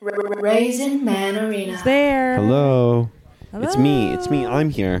Raisin Man Arena. It's there. Hello. Hello. It's me.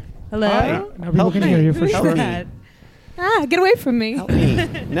 I'm here. Hello. Hi. Now people Help can me. hear you for Who's sure. that? Get away from me. Help me.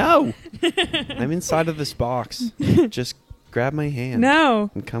 No. I'm inside of this box. Just grab my hand.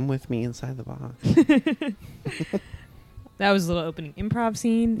 No. And come with me inside the box. That was a little opening improv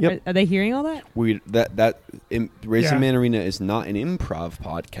scene. Yep. Are they hearing all that? Raisin Yeah. Man Arena is not an improv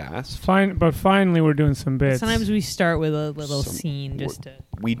podcast. Fine, but finally we're doing some bits. Sometimes we start with a little Some- scene just to...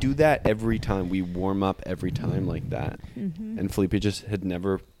 We do that every time. We warm up every time like that. Mhm. And Felipe just had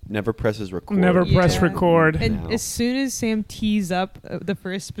never presses record. Never press Yeah. record. And now. as soon as Sam tees up the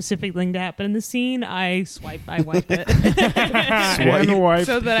first specific thing to happen in the scene, I wipe it. And wipe.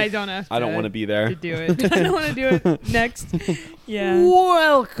 So that I don't have to, I don't want to be there. to do it. I don't want to do it next. Yeah.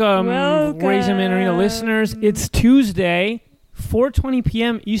 Welcome, Welcome. Raisin Man Arena listeners. It's Tuesday, 4:20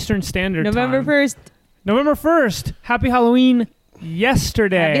 p.m. Eastern Standard November Time. 1st. November 1st. Happy Halloween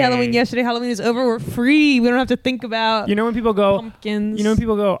yesterday. Happy Halloween yesterday. Halloween is over. We're free. We don't have to think about You know when people go, pumpkins.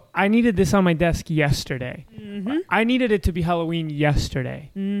 I needed this on my desk yesterday. Mm-hmm. I needed it to be Halloween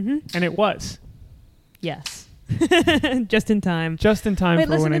yesterday. Mm-hmm. And it was. Yes. Just in time. Just in time Wait,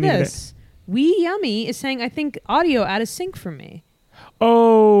 for listen when to I needed this. Wee Yummy is saying, I think audio out of sync for me. it.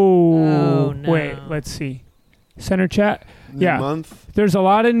 Oh. Oh, no. Wait, let's see. Center chat. New Yeah. month. There's a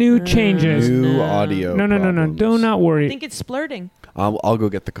lot of new changes. New No. audio. No. problems. Do not I worry. think it's splurting. I'll go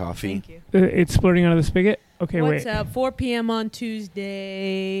get the coffee. Thank you. It's splurting out of the spigot. Okay, What's wait. up? 4 p.m. on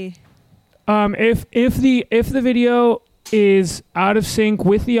Tuesday. If the video is out of sync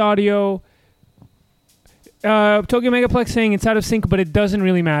with the audio, Tokyo Megaplex saying it's out of sync, but it doesn't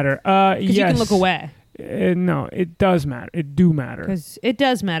really matter. Because Yes. you can look away. No, it does matter. It do matter. Because it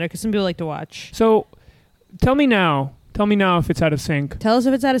does matter, because some people like to watch. So, tell me now if it's out of sync. Tell us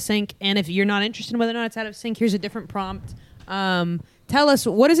if it's out of sync, and if you're not interested in whether or not it's out of sync, here's a different prompt. Tell us,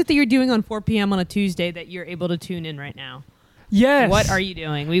 what is it that you're doing on 4 p.m. on a Tuesday that you're able to tune in right now? Yes. What are you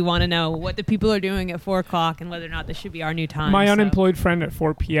doing? We want to know what the people are doing at 4 o'clock and whether or not this should be our new time. My so. unemployed friend at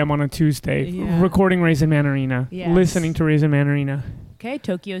 4 p.m. on a Tuesday, Yeah. recording Raisin Man Arena, Yes. listening to Raisin Man Arena. Okay,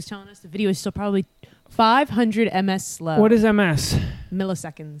 Tokyo's telling us the video is still probably 500 ms slow. What is MS?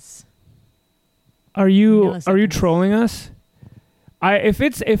 Milliseconds? Are you Milliseconds. trolling us? If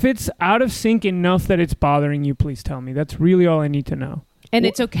it's out of sync enough that it's bothering you, please tell me. That's really all I need to know. And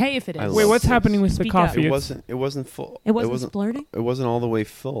it's okay if it I is. Wait, love what's this. happening with the Speak up. coffee? It It's- wasn't full. It wasn't splurting? It wasn't all the way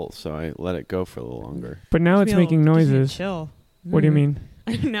full, so I let it go for a little longer. But now it's making noises. Chill. What do you mean?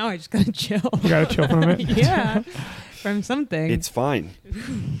 Now I just gotta chill. You gotta chill from it. Yeah, from something. It's fine.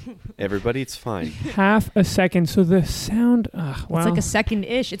 Everybody, it's fine. Half a second. So the sound. Well, It's like a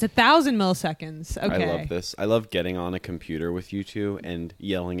second-ish. It's 1,000 milliseconds. Okay. I love this. I love getting on a computer with you two and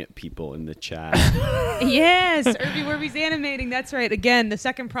yelling at people in the chat. Yes, Irby Werby's animating. That's right. Again, the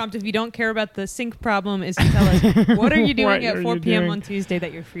second prompt, if you don't care about the sync problem, is to tell us what are you doing What at are 4 you p.m. doing? on Tuesday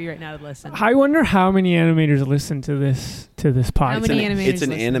that you're free right now to listen. I wonder how many animators listen to this podcast. How many animators It's an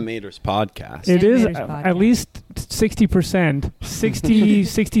listen? animator's podcast. It is Animators podcast. at least 60%.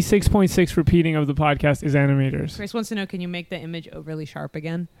 66.6 repeating of the podcast is animators. Chris wants to know, can you make the image overly sharp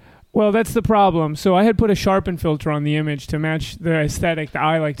again? Well, that's the problem. So I had put a sharpen filter on the image to match the aesthetic that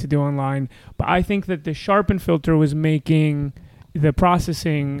I like to do online. But I think that the sharpen filter was making the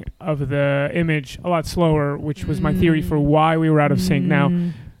processing of the image a lot slower, which was my theory for why we were out of sync. Now,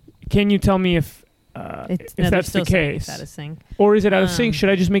 can you tell me if that's the case? It's out of sync. Or is it out of sync? Um, Should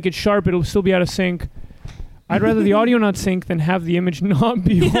I just make it sharp? It'll still be out of sync. I'd rather the audio not sync than have the image not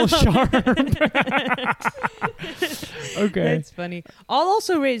be all sharp. Okay. That's funny. I'll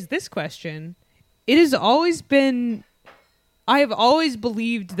also raise this question. It has always been... I have always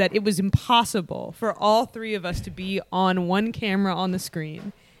believed that it was impossible for all three of us to be on one camera on the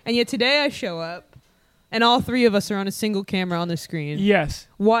screen. And yet today I show up, and all three of us are on a single camera on the screen. Yes.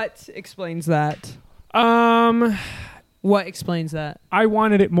 What explains that? What explains that? I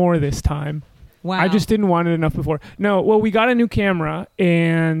wanted it more this time. Wow. I just didn't want it enough before. No, well, we got a new camera,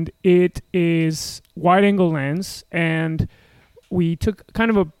 and it is wide-angle lens, and we took kind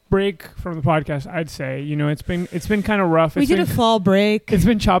of a break from the podcast, I'd say. You know, it's been kind of rough. We did a fall break. It's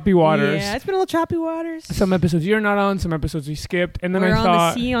been choppy waters. Yeah, it's been a little choppy waters. Some episodes you're not on, some episodes we skipped, and then We're I on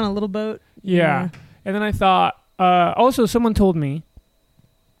thought, the sea on a little boat. yeah. And then I thought, also someone told me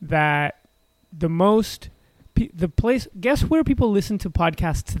that the place, guess where people listen to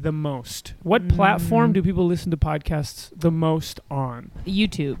podcasts the most? What platform do people listen to podcasts the most on?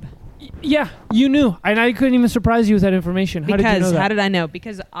 YouTube. Yeah, you knew. And I couldn't even surprise you with that information. How did you know that? How did I know?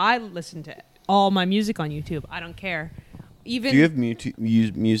 Because I listen to all my music on YouTube. I don't care. Even Do you have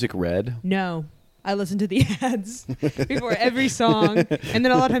music red? no. I listen to the ads before every song, and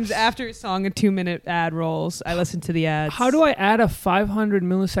then a lot of times after a song, a 2-minute ad rolls. I listen to the ads. How do I add a 500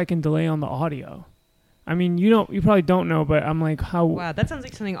 millisecond delay on the audio? I mean, you probably don't know, but I'm like, how? Wow, that sounds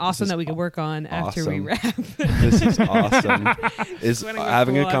like something awesome that we could work on after we awesome. wrap. This is awesome. Is Sweating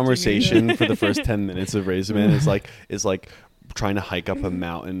having with a blood conversation for the first 10 minutes of Razorman is like trying to hike up a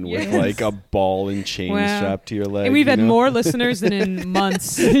mountain with Yes. like a ball and chain Wow. strapped to your leg. And we've had you know? more listeners than in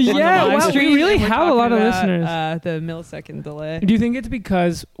months. on the Yeah, live wow, we stream, really and we're have a lot talking of about, listeners. The millisecond delay. Do you think it's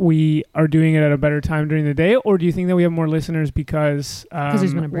because we are doing it at a better time during the day, or do you think that we have more listeners because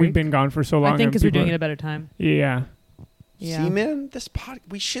there's been a break? we've been gone for so long? I think and because we're doing it people at a better time. Yeah. Yeah. See, man,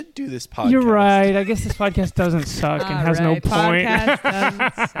 we should do this podcast. You're right. I guess this podcast doesn't suck and has no Alright, point. podcast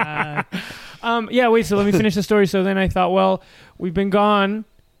doesn't suck. Yeah, wait, so let me finish the story. So then I thought, well, we've been gone.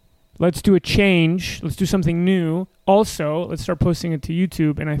 Let's do a change. Let's do something new. Also, let's start posting it to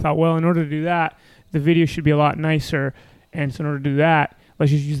YouTube. And I thought, well, in order to do that, the video should be a lot nicer. And so in order to do that,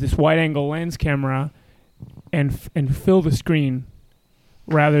 let's just use this wide-angle lens camera and fill the screen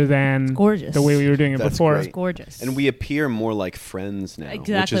rather than Gorgeous. the way we were doing it That's before. great. It's gorgeous. And we appear more like friends now,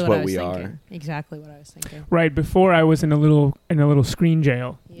 exactly which is what what I was we thinking. are. Exactly what I was thinking. Right, before I was in a little screen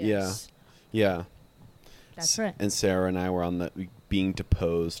jail. Yes. Yeah. That's right. And Sarah and I were being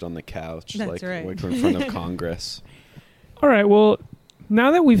deposed on the couch, That's like right. we're in front of Congress. All right, well,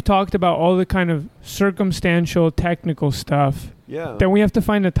 now that we've talked about all the kind of circumstantial, technical stuff, Yeah. then we have to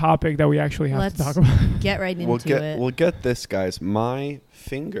find a topic that we actually have to Let's talk about. get right into it. We'll get this, guys. My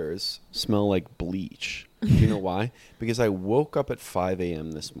fingers smell like bleach. Do you know why? Because I woke up at 5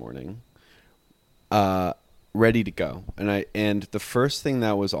 a.m. this morning, ready to go, and the first thing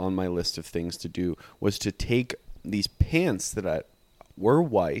that was on my list of things to do was to take these pants that were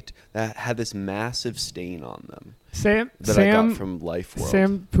white that had this massive stain on them that I got from Life World.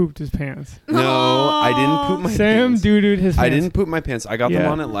 Sam pooped his pants. No, I didn't poop my Sam pants. doo-dooed his pants. I didn't poop my pants. I got them Yeah.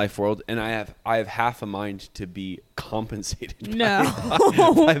 on at Life World, and I have half a mind to be compensated No.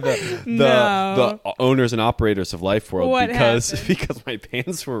 by the No. owners and operators of Life World What because happened? my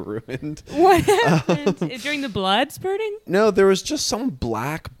pants were ruined. What happened? During the blood spurting? No, there was just some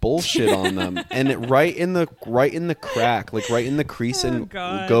black bullshit on them, and right in the crack, like right in the crease, Oh, and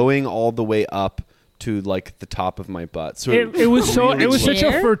God. going all the way up to like the top of my butt. So It was really such a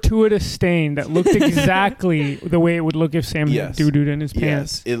Chair? fortuitous stain that looked exaczly the way it would look if Sam Yes. had doo-dooed in his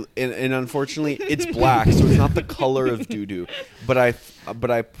pants. Yes, and unfortunately, it's black, so it's not the color of doo doo. But I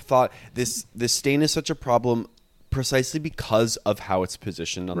thought this stain is such a problem precisely because of how it's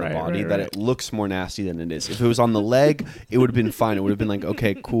positioned on Right, the body right, that right. it looks more nasty than it is. If it was on the leg, it would have been fine. It would have been like,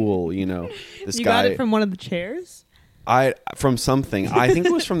 okay, cool, you know, this You guy. got it from one of the chairs? From something. I think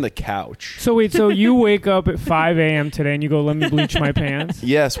it was from the couch. So wait, so you wake up at 5 a.m. today and you go, let me bleach my pants?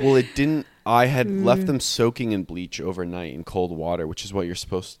 Yes, well, it didn't. I had left them soaking in bleach overnight in cold water, which is what you're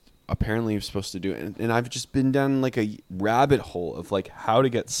supposed to do. And I've just been down like a rabbit hole of like how to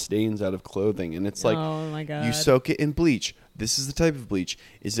get stains out of clothing. And it's like, oh my God. you soak it in bleach. This is the type of bleach.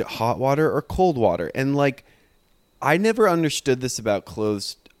 Is it hot water or cold water? And like, I never understood this about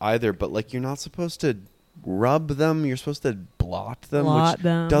clothes either, but like, you're not supposed to rub them. You're supposed to blot them, Blot which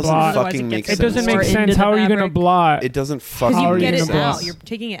them. doesn't Blot. Otherwise fucking it make gets It sense. doesn't More make into sense. the How are you going to fabric. blot? It doesn't Because fucking How you are you get make it gonna out. sense. You're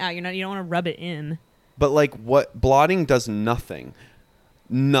taking it out. You don't want to rub it in. But like, what blotting does nothing.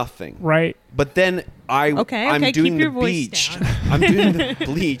 Nothing. Right? But then I'm Okay, doing keep the your voice bleach. down. I'm doing the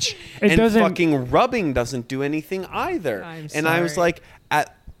bleach, It and doesn't- fucking rubbing doesn't do anything either. I'm and I was sorry. like,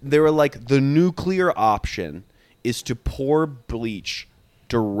 they were like, the nuclear option is to pour bleach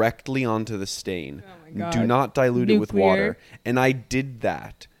directly onto the stain. Oh my God. Do not dilute it with Nuclear. water. And I did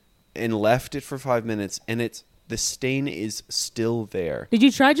that and left it for 5 minutes, and the stain is still there. Did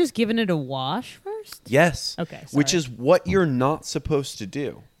you try just giving it a wash first? Yes. Okay, Which sorry. is what you're not supposed to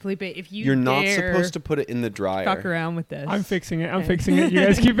do. Felipe, if You're not dare supposed to put it in the dryer. fuck around with this. I'm fixing it. I'm Okay. fixing it. You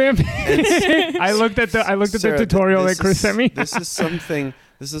guys keep vamping. I looked at the Sarah, tutorial this that Chris is- sent me.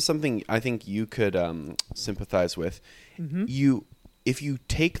 This is something I think you could sympathize with. Mm-hmm. If you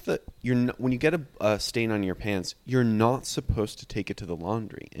take when you get a stain on your pants, you're not supposed to take it to the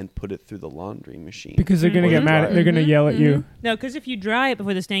laundry and put it through the laundry machine. Because they're going to Or get the mad. dryer. They're going to yell at you. No, because if you dry it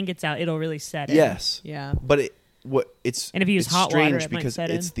before the stain gets out, it'll really set in. Yes. Yeah. But And if you use it's hot water, strange it might because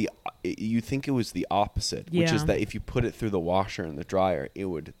set in. it's you think it was the opposite, which is Yeah. that if you put it through the washer and the dryer,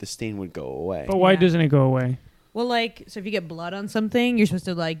 the stain would go away. But why Yeah. doesn't it go away? Well, so if you get blood on something, you're supposed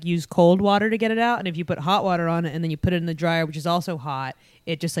to use cold water to get it out, and if you put hot water on it and then you put it in the dryer, which is also hot,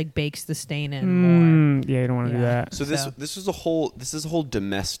 it just like bakes the stain in more. Yeah, you don't want to do that. So this is a whole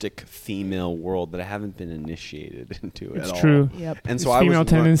domestic female world that I haven't been initiated into at all. It's true. Yep. And It's so female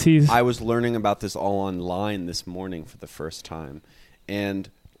tendencies. I was learning about this all online this morning for the first time, and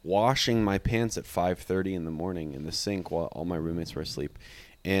washing my pants at 5:30 in the morning in the sink while all my roommates were asleep,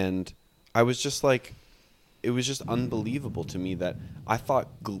 and I was just like, it was just unbelievable to me that I thought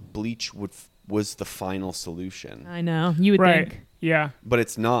bleach was the final solution. I know. You would think. Yeah. But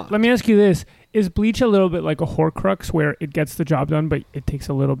it's not. Let me ask you this. Is bleach a little bit like a Horcrux where it gets the job done, but it takes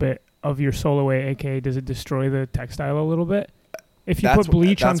a little bit of your soul away, aka does it destroy the textile a little bit? If you put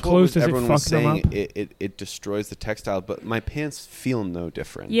bleach on clothes, does it fuck them up? It destroys the textile, but my pants feel no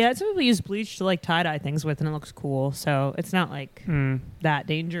different. Yeah, some people use bleach to like tie-dye things with, and it looks cool. So it's not like that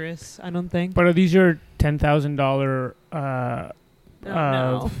dangerous, I don't think. But are these your $10,000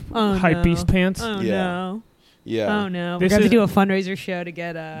 high piece pants? Oh, Yeah. no. Yeah. Oh, no. This We're going to is- do a fundraiser show to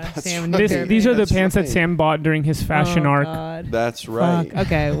get Sam. right. These are the That's pants right. that Sam bought during his fashion arc. God. That's right. Fuck.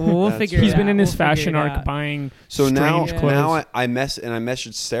 Okay, well, we'll That's figure it right. He's out. been in his We'll figure fashion it arc out. buying So now, strange clothes. I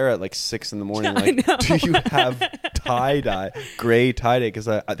messaged Sarah at like 6 in the morning. I Like, know. do you have tie dye, gray tie dye? Because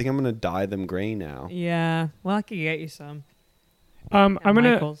I think I'm gonna dye them gray now. Yeah. Well, I could get you some. I'm At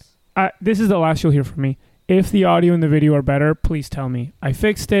gonna. Michael's. This is the last you'll hear from me. If the audio and the video are better, please tell me. I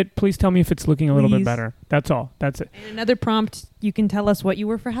fixed it. Please tell me if it's looking a little bit Please. better. That's all. That's it. And another prompt, you can tell us what you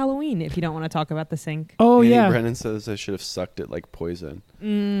were for Halloween if you don't want to talk about the sink. Oh, Annie yeah. Brennan says I should have sucked it like poison.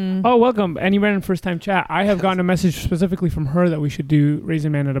 Oh, welcome. Annie Brennan, first time chat. I have gotten a message specifically from her that we should do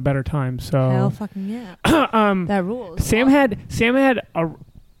Raisin Man at a better time. Hell So fucking yeah. um, That rules. Sam had he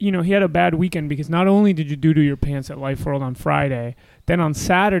had a bad weekend because not only did you do your pants at Life World on Friday, then on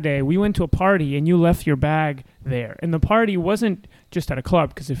Saturday we went to a party and you left your bag there. And the party wasn't just at a club,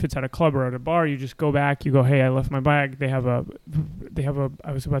 because if it's at a club or at a bar, you just go back, you go, hey, I left my bag. They have a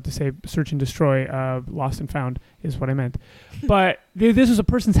I was about to say search and destroy, lost and found is what I meant. But this was a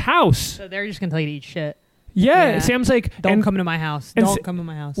person's house. So they're just going to tell you to eat shit. Yeah, Yeah. Sam's like, Don't come to my house. and Don't come to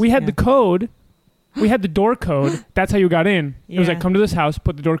my house. we had Yeah. the code. We had the door code. That's how you got in. It was Yeah. like, come to this house,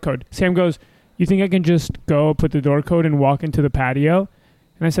 put the door code. Sam goes, you think I can just go put the door code and walk into the patio?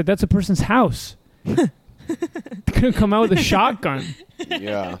 And I said, that's a person's house. They couldn't come out with a shotgun.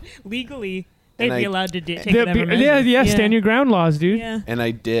 Yeah. Legally, And they'd be I- allowed to take Yeah, whatever measures. yeah, stand your ground laws, dude. Yeah. And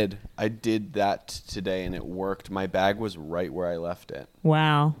I did that today, and it worked. My bag was right where I left it.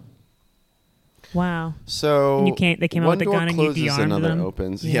 Wow. So And you can't. They came out one with a door gun and you closes, de-armed another them.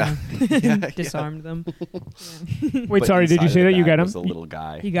 opens. Yeah. Disarmed them. Wait, But sorry, did you inside say of that the you bag got was him? a little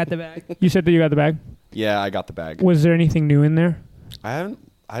guy. You got the bag. You said that you got the bag. Yeah, I got the bag. Was there anything new in there? I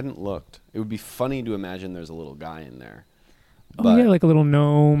hadn't looked. It would be funny to imagine there's a little guy in there. Oh, yeah, like a little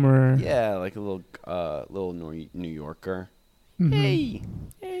gnome or... Yeah, like a little New Yorker. Mhm.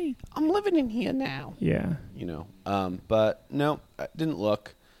 Hey, I'm living in here now. Yeah. You know, but no, I didn't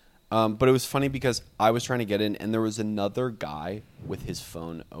look. But it was funny because I was trying to get in, and there was another guy with his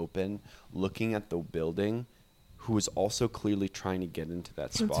phone open, looking at the building, who was also clearly trying to get into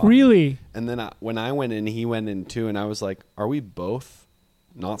that spot. Really? And then when I went in, he went in too, and I was like, "Are we both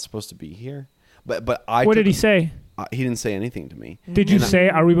not supposed to be here?" But I. What did he say? He didn't say anything to me. Did you And I- say,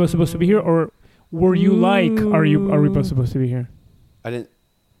 are we both supposed to be here? Or were you like, are we both supposed to be here? I didn't.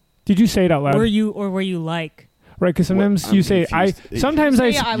 Did you say it out loud? Were you like? Right, because sometimes I'm you say, confused. sometimes I...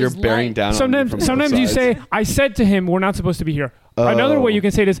 Yeah, I You're was bearing like- down. on me Sometimes, from both sometimes you sides. say, I said to him, we're not supposed to be here. Another way Oh. you can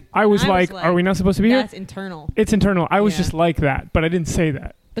say it is, I was like, are we not supposed to be here? That's internal. It's internal. I was Yeah. just like that, but I didn't say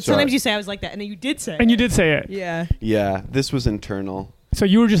that. But Sorry. sometimes you say I was like that, and then you did say. And it. you did say it. Yeah. Yeah, this was internal. So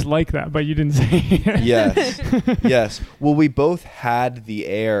you were just like that, but you didn't say it. Yes. Yes. Well, we both had the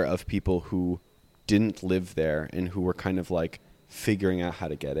air of people who didn't live there and who were kind of like figuring out how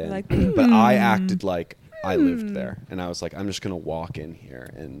to get in. Like, But I acted like I lived there, and I was like, I'm just gonna walk in here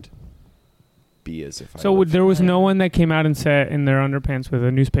and be as if I. So lived there was there. no one that came out and sat in their underpants with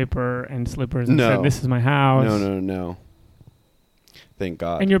a newspaper and slippers and No. said, this is my house. No. Thank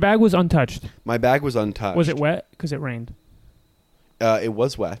God. And your bag was untouched. My bag was untouched. Was it wet? Because it rained. It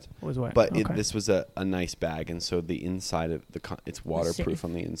was wet, It was wet. but Okay. this was a nice bag, and so the inside of it's waterproof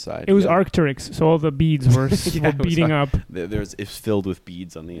on the inside. It was Yeah. Arcturix, so all the beads were, Yeah, were it was beating up. It's filled with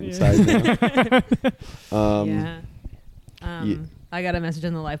beads on the inside. Now. Yeah. I got a message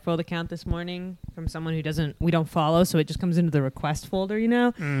on the Life World account this morning from someone who we don't follow, so it just comes into the request folder, you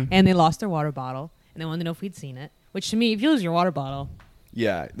know. Mm. And they lost their water bottle, and they wanted to know if we'd seen it. Which to me, if you lose your water bottle,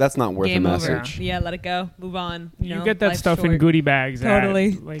 Yeah, that's not worth game a over. message. Yeah, let it go, move on. You, You know, get that life's stuff in short. goodie bags.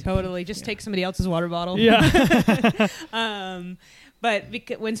 Totally, Like, totally. Just take somebody else's water bottle. yeah. But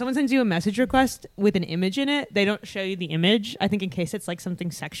when someone sends you a message request with an image in it, they don't show you the image. I think in case it's like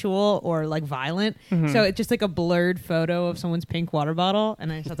something sexual or like violent. Mhm. So it's just like a blurred photo of someone's pink water bottle.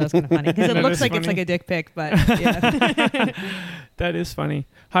 And I thought that was kind of funny because it That looks is like it's funny. like a dick pic. But yeah. That is funny.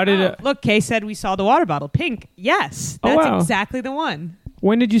 How did Look, Kay said we saw the water bottle. Pink. Yes. Oh, That's wow. exactly the one.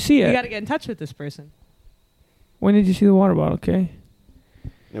 when did you see You it? got to get in touch with this person. When did you see the water bottle, okay?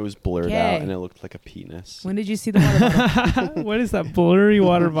 It was blurred Okay. out and it looked like a penis. When did you see the water bottle? What is that blurry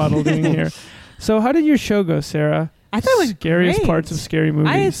water bottle doing here? So how did your show go, Sarah? I thought it was Scariest great. parts of scary movies.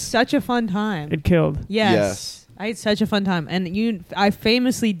 I had such a fun time. It killed. Yes. I had such a fun time. And I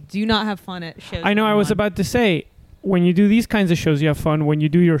famously do not have fun at shows. I know. I was one. about to say, when you do these kinds of shows, you have fun. When you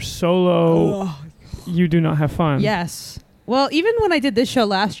do your solo, you do not have fun. Yes. Well, even when I did this show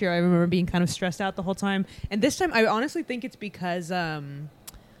last year, I remember being kind of stressed out the whole time. And this time, I honestly think it's because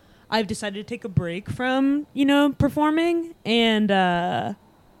I've decided to take a break from, performing. And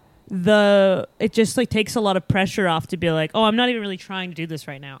it just like takes a lot of pressure off to be like, oh, I'm not even really trying to do this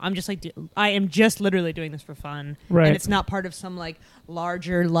right now. I'm just like, I am just literally doing this for fun. Right. And it's not part of some like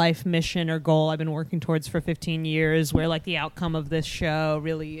larger life mission or goal I've been working towards for 15 years where like the outcome of this show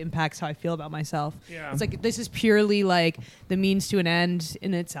really impacts how I feel about myself. Yeah. It's like, this is purely like the means to an end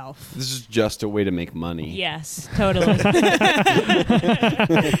in itself. This is just a way to make money. Yes, totally.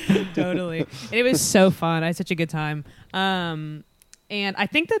 Totally. And it was so fun. I had such a good time. And I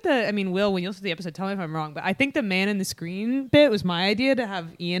think that Will, when you listen to the episode, tell me if I'm wrong, but I think the man in the screen bit was my idea to have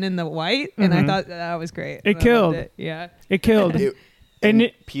Ian in the white, and I Mhm. thought that was great. It I killed. loved it. Yeah. It killed.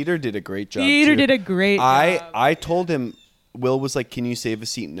 And Peter did a great job. Peter too. did a great job. I told him, Will was like, can you save a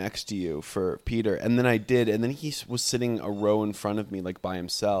seat next to you for Peter? And then I did. And then he was sitting a row in front of me, like by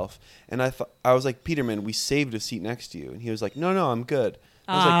himself. And I was like, Peter, man, we saved a seat next to you. And he was like, no, I'm good.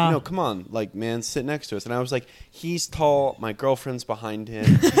 I was like, no, come on, like, man, sit next to us. And I was like, he's tall. My girlfriend's behind him.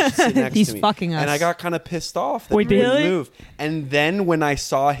 Sit next He's to me. fucking us. And I got kind of pissed off that Wait, he wouldn't really? move. And then when I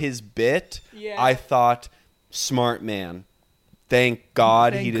saw his bit, I thought, smart man. Thank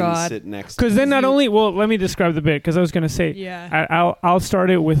God Thank he didn't God. sit next to Because me. then not only, let me describe the bit, because I was going to say, Yeah. I'll start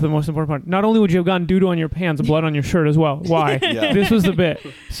it with the most important part. Not only would you have gotten doo-doo on your pants, blood on your shirt as well. Why? Yeah. This was the bit.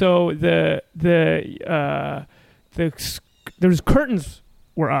 So there's curtains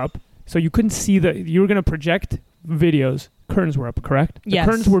were up, so you couldn't see you were going to project videos. Curtains were up, correct? The Yes.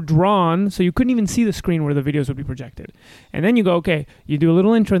 curtains were drawn, so you couldn't even see the screen where the videos would be projected. And then you go, okay, you do a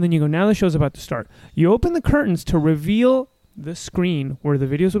little intro, and then you go, now the show's about to start. You open the curtains to reveal the screen where the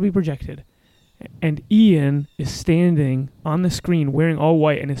videos will be projected. And Ian is standing on the screen wearing all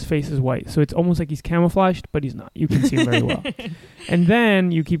white, and his face is white. So it's almost like he's camouflaged, but he's not. You can see him very well. And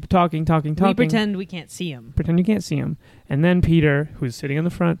then you keep talking. We pretend we can't see him. Pretend you can't see him. And then Peter, who's sitting on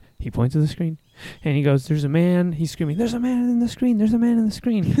the front, he points to the screen. And he goes, there's a man. He's screaming, there's a man in the screen. There's a man in the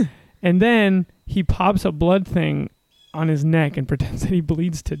screen. And then he pops a blood thing on his neck and pretends that he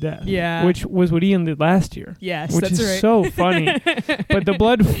bleeds to death. Yeah. Which was what Ian did last year. Yes, Which that's is right. so funny. But the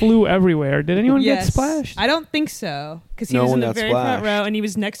blood flew everywhere. Did anyone Yes. get splashed? I don't think so. Because he No was in one the got very front splashed. row and he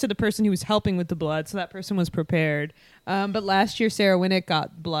was next to the person who was helping with the blood, so that person was prepared. But last year, Sarah Winnick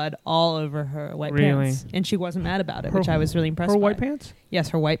got blood all over her white Really? pants. And she wasn't mad about it, Her- which I was really impressed Her by. white pants? Yes,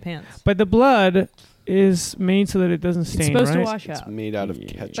 her white pants. But the blood is made so that it doesn't stain, It's supposed right? to wash It's out. made out of Yeah.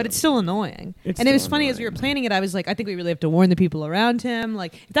 ketchup. But it's still annoying. It's And it was still funny as we were annoying. planning it, I was like, I think we really have to warn the people around him.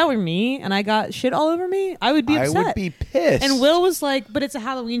 Like, if that were me and I got shit all over me, I would be I upset. would be pissed. And Will was like, but it's a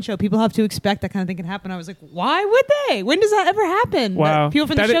Halloween show. People have to expect that kind of thing can happen. I was like, why would they? When does that ever happen? Wow. That people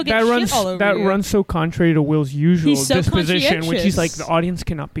from the show get runs, shit all over that you. runs so contrary to Will's usual He's so disposition, which he's like, conscientious. the audience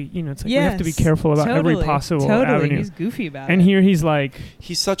cannot be, it's like, we have to be Yes, careful about every totally, possible totally. avenue. He's goofy about And it. here he's like,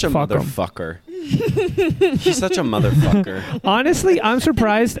 He's such a Fuck 'em. motherfucker. He's such a motherfucker. honestly, I'm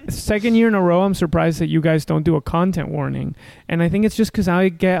surprised. Second year in a row, I'm surprised that you guys don't do a content warning. And I think it's just because I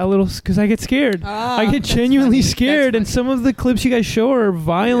get scared. I get genuinely scared. And some of the clips you guys show are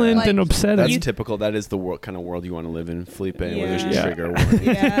violent Like, and upsetting. That's typical. That is the kind of world you want to live in, Felipe, where there's Yeah. trigger warnings,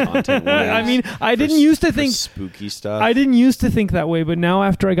 Yeah. content warnings. I mean, I for didn't s- used to for think spooky stuff. I didn't used to think that way, but now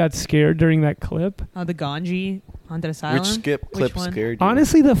after I got scared during that clip, Oh, the Ganji Haunted Asylum. Which clip one? scared you?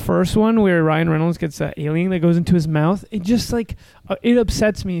 honestly, the first one where Ryan Reynolds gets that alien that goes into his mouth, it just like it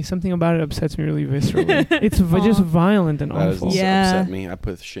upsets me. Something about it upsets me really viscerally. It's just Aw. violent and that doesn't awful. Yeah. upset me. I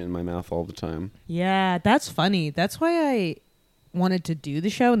put shit in my mouth all the time. Yeah, that's funny. That's why I wanted to do the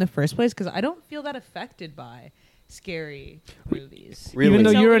show in the first place, because I don't feel that affected by scary movies. Really? Even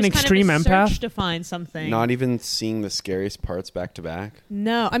though So you're it an was kind of extreme a empath? search to find something. Not even seeing the scariest parts back to back.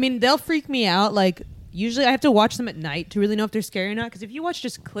 No, I mean, they'll freak me out. Like, usually I have to watch them at night to really know if they're scary or not. Because if you watch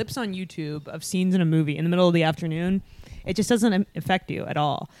just clips on YouTube of scenes in a movie in the middle of the afternoon, it just doesn't affect you at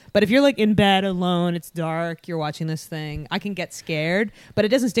all. But if you're like in bed alone, it's dark, you're watching this thing, I can get scared, but it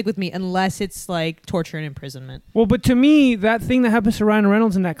doesn't stick with me unless it's like torture and imprisonment. Well, but to me, that thing that happens to Ryan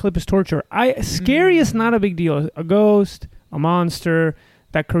Reynolds in that clip is torture. Scary is not a big deal. A ghost, a monster,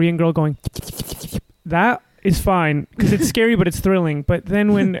 that Korean girl going, that is fine because it's scary, but it's thrilling. But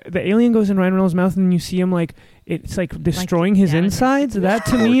then when the alien goes in Ryan Reynolds' mouth and you see him like, it's like destroying his insides. That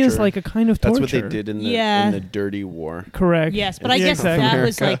to me is like a kind of torture. That's what they did in the Dirty War. Correct. Yes, but I guess that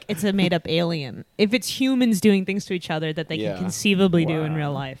was like, it's a made up alien. If it's humans doing things to each other that they can conceivably do in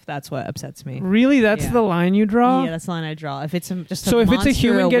real life, that's what upsets me. Really? That's the line you draw? Yeah, that's the line I draw. If it's just so if it's a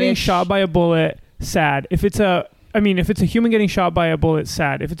human getting shot by a bullet, sad. If it's a human getting shot by a bullet,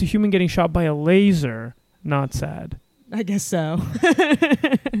 sad. If it's a human getting shot by a laser, not sad. I guess so.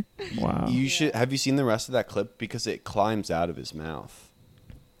 Wow. Have you seen the rest of that clip? Because it climbs out of his mouth.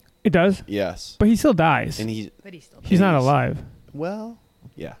 It does? Yes. But he still dies. And he's not alive. Well,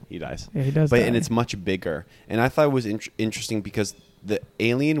 yeah, he dies. Yeah, he does die. And it's much bigger. And I thought it was interesting because the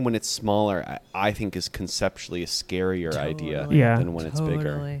alien, when it's smaller, I think is conceptually a scarier idea than when it's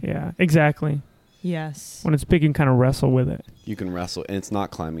bigger. Yeah, exactly. Yes. When it's big, you can kind of wrestle with it. You can wrestle, and it's not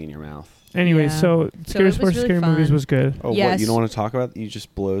climbing in your mouth. Anyway, so Scary Sports, really Scary fun. Movies was good. Oh, what? You don't want to talk about? You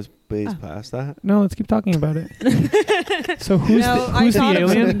just blaze past that? No, let's keep talking about it. So who's the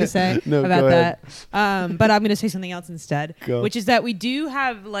alien? To say about that. But I'm going to say something else instead, which is that we do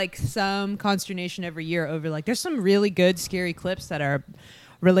have like some consternation every year over like there's some really good scary clips that are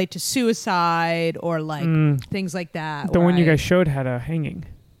relate to suicide or like things like that. The one you guys showed had a hanging.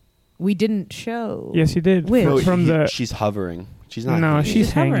 We didn't show. Yes, you did. She's hovering. She's not. No, hanging.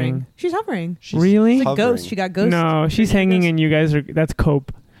 she's hanging. She's hovering. Really? She's a ghost. She got ghost. No, she's hanging, and you guys are. That's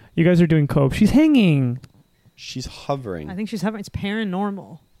cope. You guys are doing cope. She's hanging. She's hovering. I think she's hovering. It's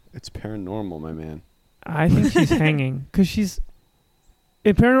paranormal. It's paranormal, my man. I think she's hanging because she's.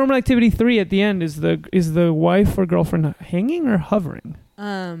 In Paranormal Activity 3 at the end, is the wife or girlfriend hanging or hovering?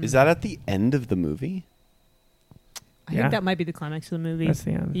 Is that at the end of the movie? I think that might be the climax of the movie. That's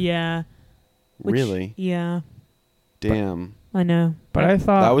the end. Yeah. Really? Yeah. Damn. I know. But I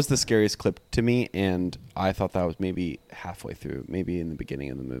thought... That was the scariest clip to me, and I thought that was maybe halfway through, maybe in the beginning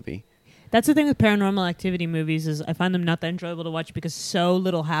of the movie. That's the thing with Paranormal Activity movies is I find them not that enjoyable to watch because so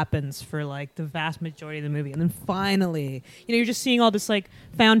little happens for like the vast majority of the movie. And then finally, you're just seeing all this like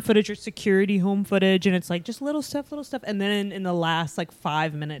found footage or security home footage and it's like just little stuff. And then in the last like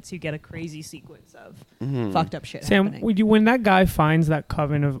 5 minutes, you get a crazy sequence of fucked up shit happening. When that guy finds that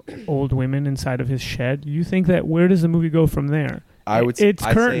coven of old women inside of his shed, you think that where does the movie go from there? It's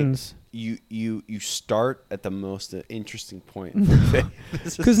curtains. You start at the most interesting point.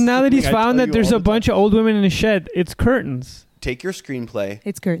 Because now that he's found that there's a bunch of old women in a shed, it's curtains. Take your screenplay.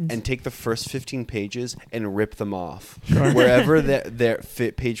 It's curtains. And take the first 15 pages and rip them off. Sure. Wherever their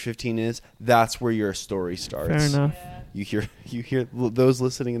page 15 is, that's where your story starts. Fair enough. Yeah. You hear those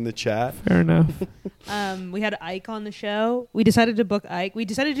listening in the chat. Fair enough. We had Ike on the show. We decided to book Ike. We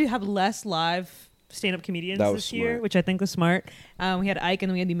decided to have less live stand-up comedians this year, which I think was smart. We had Ike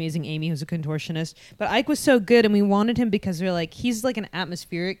and we had the amazing Amy, who's a contortionist. But Ike was so good, and we wanted him because we're like, he's like an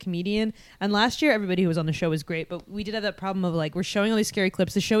atmospheric comedian. And last year, everybody who was on the show was great, but we did have that problem of like, we're showing all these scary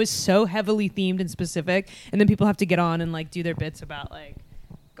clips. The show is so heavily themed and specific, and then people have to get on and like do their bits about like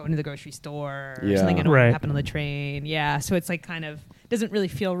going to the grocery store or something and what happened on the train. Yeah, so it's like kind of doesn't really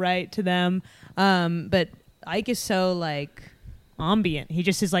feel right to them. But Ike is so like ambient. He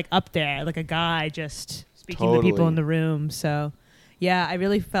just is like up there, like a guy just speaking to people in the room. So yeah, I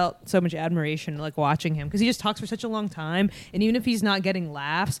really felt so much admiration like watching him because he just talks for such a long time, and even if he's not getting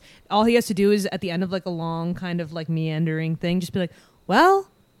laughs, all he has to do is at the end of like a long kind of like meandering thing just be like, well,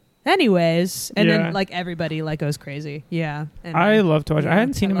 anyways, and then like everybody like goes crazy. And I love to watch. I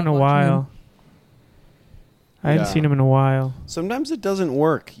hadn't seen him in a while. I hadn't seen him in a while. Sometimes it doesn't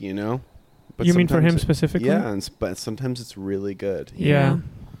work, But you mean for him specifically? Yeah, but sometimes it's really good. Yeah.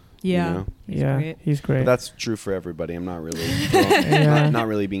 He's great. But that's true for everybody. I'm not really not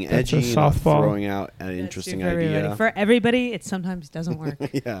really being edgy, not throwing out an interesting idea. For everybody, it sometimes doesn't work.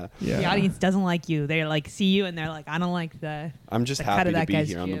 Yeah. The audience doesn't like you. They like see you and they're like, I don't like the. I'm just happy to be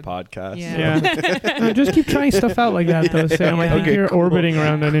here on the podcast. No, just keep trying stuff out like that, though, Sam. I think you're orbiting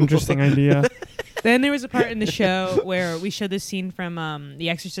around an interesting idea. Then there was a part in the show where we showed this scene from The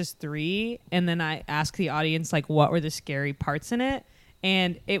Exorcist 3, and then I asked the audience like, what were the scary parts in it?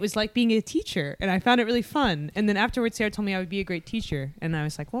 And it was like being a teacher, and I found it really fun. And then afterwards, Sarah told me I would be a great teacher, and I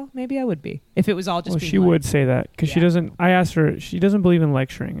was like, well, maybe I would be if it was all just. Well, she would say that because she doesn't. I asked her; she doesn't believe in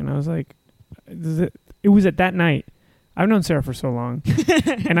lecturing, and I was like, it was at that night. I've known Sarah for so long,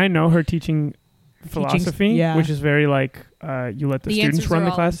 and I know her teaching philosophy, which is very like you let the students run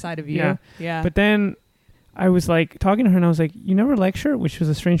the class. Inside of you. Yeah. But then I was like talking to her and I was like, you never lecture? Which was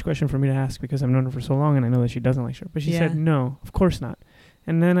a strange question for me to ask because I've known her for so long and I know that she doesn't lecture. But she said, no, of course not.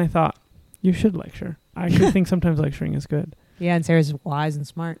 And then I thought, you should lecture. I actually think sometimes lecturing is good. Yeah, and Sarah's wise and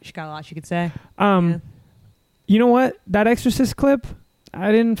smart. She got a lot she could say. You know what? That Exorcist clip,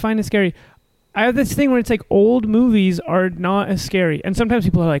 I didn't find it scary. I have this thing where it's like old movies are not as scary. And sometimes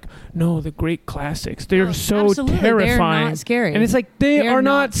people are like, no, the great classics. They're so terrifying. They're not scary. And it's like, they are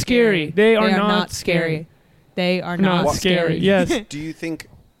not scary. They are not scary. They are not scary. Yes. Do you think...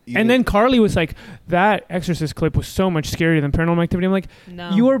 then Carly was like, that Exorcist clip was so much scarier than Paranormal Activity. I'm like,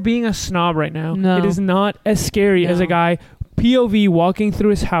 no. You are being a snob right now. No. It is not as scary as a guy POV walking through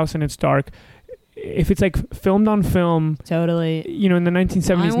his house and it's dark. If it's like filmed on film, totally, in the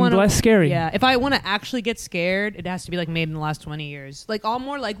 1970s, less scary. Yeah, if I want to actually get scared, it has to be like made in the last 20 years. Like I'll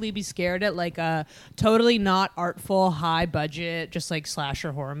more likely be scared at like a totally not artful, high budget, just like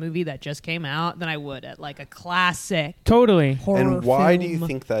slasher horror movie that just came out than I would at like a classic. Totally. Horror And why film. do you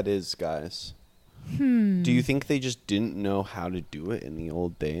think that is, guys? Do you think they just didn't know how to do it in the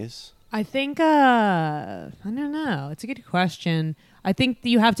old days? I think I don't know. It's a good question. I think that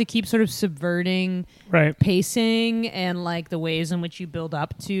you have to keep sort of subverting pacing and like the ways in which you build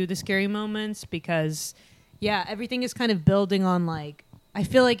up to the scary moments because everything is kind of building on like I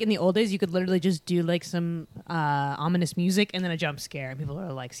feel like in the old days you could literally just do like some ominous music and then a jump scare and people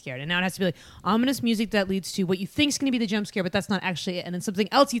are like scared. And now it has to be like ominous music that leads to what you think is going to be the jump scare but that's not actually it, and then something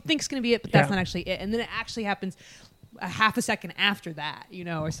else you think is going to be it but that's not actually it, and then it actually happens a half a second after that,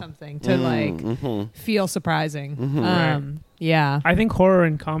 or something to feel surprising. Yeah. I think horror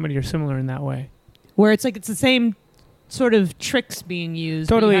and comedy are similar in that way. Where it's like it's the same sort of tricks being used.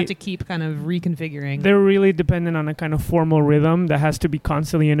 Totally. But you have to keep kind of reconfiguring. They're really dependent on a kind of formal rhythm that has to be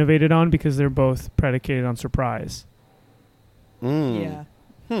constantly innovated on because they're both predicated on surprise. Yeah.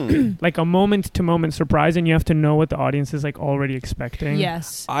 Like a moment-to-moment surprise, and you have to know what the audience is like already expecting.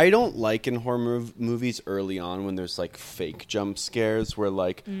 Yes. I don't like in horror movies early on when there's like fake jump scares where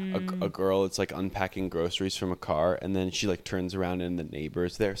like a girl it's like unpacking groceries from a car and then she like turns around and the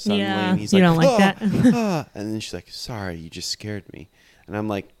neighbor's there suddenly and he's like, don't like that. And then she's like, sorry, you just scared me. And I'm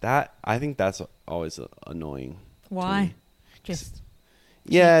like, I think that's always annoying. Why?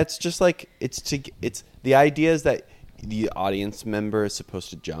 It's just like it's the idea is that the audience member is supposed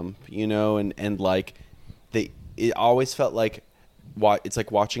to jump, and like it always felt like it's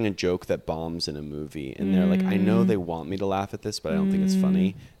like watching a joke that bombs in a movie and they're like, I know they want me to laugh at this but I don't think it's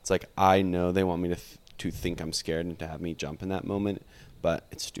funny. It's like I know they want me to think I'm scared and to have me jump in that moment, but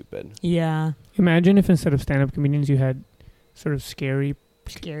it's stupid. Yeah. Imagine if instead of stand-up comedians you had sort of scary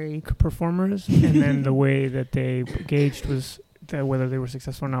performers and then the way that they gauged was that whether they were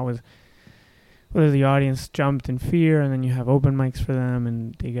successful or not was whether the audience jumped in fear, and then you have open mics for them,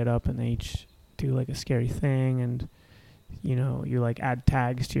 and they get up and they each do like a scary thing, and you like add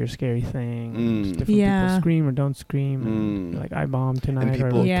tags to your scary thing. And different people scream or don't scream. And you're like, I bombed tonight.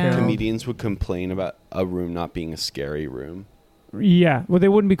 And comedians would complain about a room not being a scary room. Yeah, well, they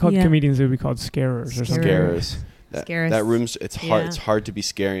wouldn't be called comedians; they would be called scarers or something. Scarers. That room's it's hard. It's hard to be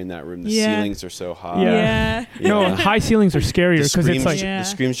scary in that room. The ceilings are so high. Yeah. No, high ceilings are scarier because it's like the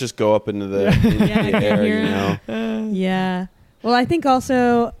screams just go up into the, the air. Yeah. Well, I think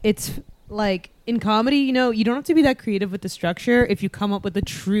also it's like in comedy, you don't have to be that creative with the structure if you come up with a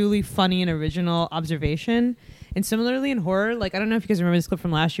truly funny and original observation. And similarly in horror, like I don't know if you guys remember this clip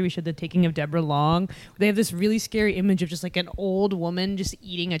from last year, we showed The Taking of Deborah Long. They have this really scary image of just like an old woman just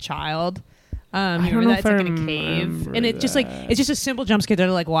eating a child. You remember that? It's like in a cave. And it's just like it's just a simple jump scare.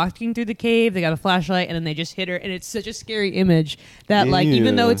 They're like walking through the cave, they got a flashlight, and then they just hit her, and it's such a scary image that like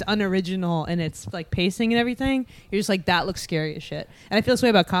even though it's unoriginal and it's like pacing and everything, you're just like, that looks scary as shit. And I feel this way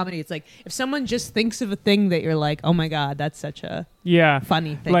about comedy. It's like if someone just thinks of a thing that you're like, oh my god, that's such a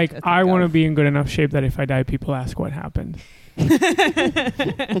funny thing. Like I want to be in good enough shape that if I die, people ask what happened.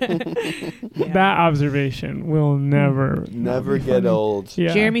 That observation will never get old.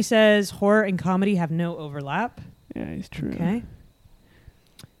 Yeah. Jeremy says horror and comedy have no overlap. Yeah, it's true. Okay.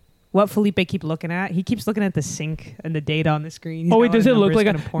 What Felipe keep looking at? He keeps looking at the sync and the data on the screen. He's wait, does it look like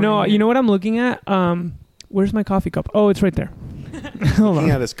a... No, you know what I'm looking at? Where's my coffee cup? Oh, it's right there.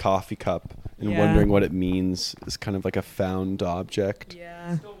 Looking at his coffee cup and wondering what it means is kind of like a found object.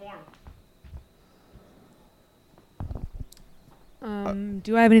 Yeah. Still warm.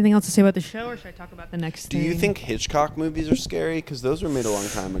 Do I have anything else to say about the show, or should I talk about the next thing? Do you think Hitchcock movies are scary? Because those were made a long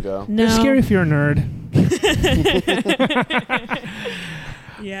time ago. No. They're scary if you're a nerd.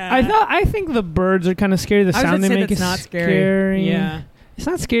 Yeah. I think the birds are kind of scary. The sound they make is not scary. Yeah. It's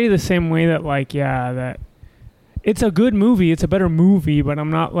not scary the same way that that it's a good movie. It's a better movie, but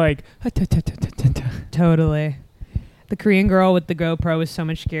I'm not like Totally. The Korean girl with the GoPro was so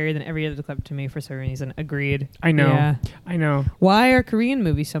much scarier than every other clip to me for some reason. Agreed. I know. Yeah. I know. Why are Korean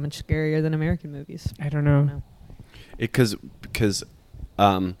movies so much scarier than American movies? I don't know. Because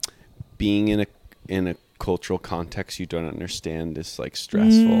being in a cultural context you don't understand is like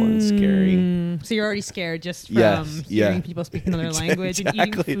stressful and scary. So you're already scared just from hearing people speak another language and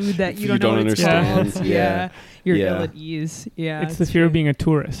eating food that you don't know understand. What it's called. Yeah. You're ill at ease. Yeah. It's the fear of being a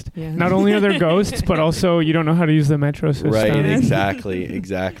tourist. Yeah. Not only are there ghosts, but also you don't know how to use the metro system. Right, exactly.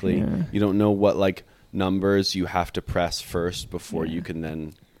 Yeah. You don't know what like numbers you have to press first before you can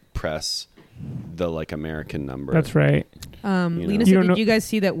then press the like American number. That's right. Lena said, did you guys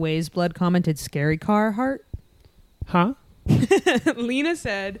see that Waze Blood commented scary car heart? Huh? Lena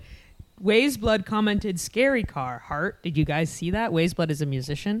said Waze Blood commented scary car heart. Did you guys see that? Waze Blood is a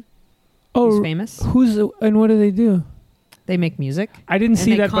musician. Oh, He's famous. And what do they do? They make music. I didn't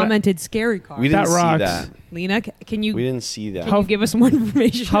see that. They commented scary car. We didn't that rocks. see that. Lena, can you? We didn't see that. Can you give us more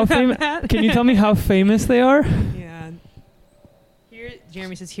information about that? Can you tell me how famous they are? Yeah. Here,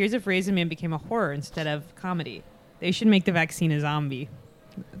 Jeremy says, "Here's if Raisin Man became a horror instead of comedy. They should make the vaccine a zombie."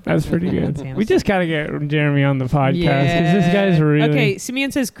 That's pretty good. We just gotta get Jeremy on the podcast because this guy's really okay.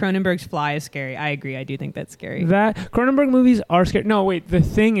 Simeon says Cronenberg's Fly is scary. I agree. I do think that's scary. That Cronenberg movies are scary. No, wait, The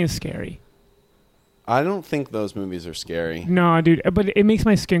Thing is scary. I don't think those movies are scary. No, dude, but it makes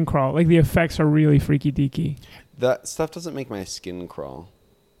my skin crawl. Like the effects are really freaky deaky. That stuff doesn't make my skin crawl.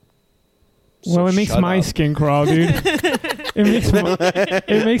 Well, it makes my skin crawl, dude. It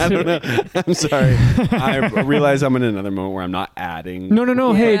makes I don't know. I'm sorry. I realize I'm in another moment where I'm not adding. No.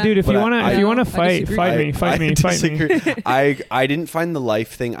 Yeah. Hey, dude, if But you wanna fight me. I didn't find the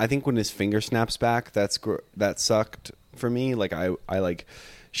life thing. I think when his finger snaps back, that sucked for me. Like I like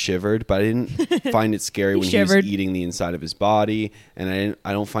shivered, but I didn't find it scary when he was eating the inside of his body, and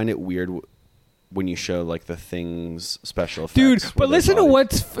I don't find it weird when you show like the Thing's special effects. Dude, but listen to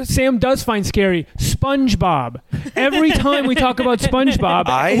what Sam does find scary. SpongeBob. Every time we talk about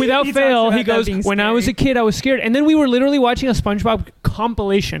SpongeBob, without fail, he goes, when I was a kid, I was scared. And then we were literally watching a SpongeBob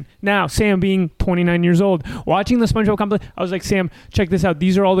compilation. Now, Sam being 29 years old, watching the SpongeBob compilation, I was like, Sam, check this out.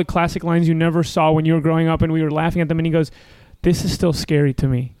 These are all the classic lines you never saw when you were growing up, and we were laughing at them. And he goes, this is still scary to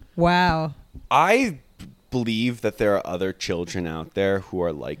me. Wow. I believe that there are other children out there who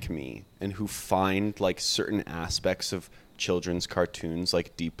are like me and who find like certain aspects of children's cartoons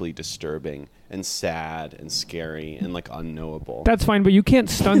like deeply disturbing and sad and scary and like unknowable. That's fine, but you can't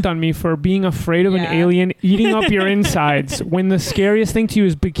stunt on me for being afraid of an alien eating up your insides when the scariest thing to you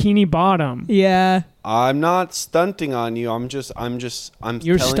is Bikini Bottom. Yeah. I'm not stunting on you.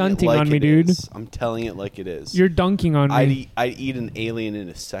 You're stunting on me, dude. I'm telling it like it is. You're dunking on me. I'd eat an alien in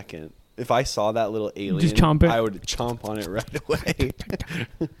a second. If I saw that little alien, just chomp it. I would chomp on it right away.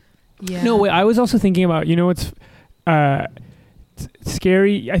 Yeah. No, wait, I was also thinking about, what's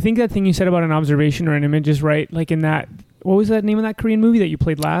scary? I think that thing you said about an observation or an image is right. Like in that, what was that name of that Korean movie that you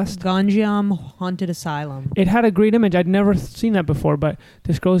played last? Ganjam Haunted Asylum. It had a great image. I'd never seen that before, but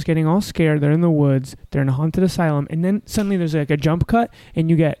this girl is getting all scared. They're in the woods. They're in a haunted asylum. And then suddenly there's like a jump cut and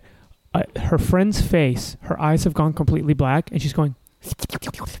you get her friend's face. Her eyes have gone completely black and she's going...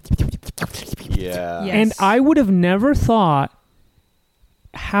 Yeah. Yes. And I would have never thought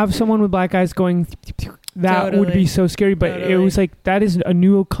have someone with black eyes going that would be so scary, but it was like that is a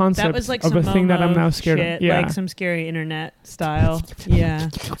new concept that was like of a thing that I'm now scared shit, of. Yeah. Like some scary internet style. Yeah.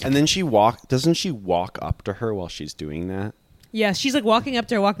 And then doesn't she walk up to her while she's doing that? Yeah, she's like walking up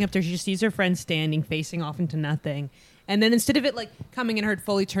to her. She just sees her friend standing, facing off into nothing. And then instead of it like coming in her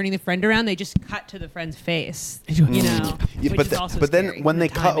fully turning the friend around, they just cut to the friend's face. You know, yeah, which is also but scary, then when they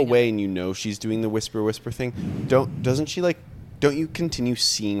cut away and you know she's doing the whisper thing, don't you continue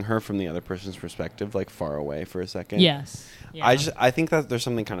seeing her from the other person's perspective, like far away for a second? Yes. Yeah. I think that there's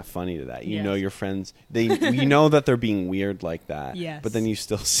something kind of funny to that. You know your friends, you know that they're being weird like that. Yes. But then you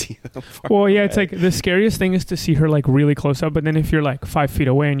still see them far Well, yeah, away. it's like the scariest thing is to see her like really close up, but then if you're like 5 feet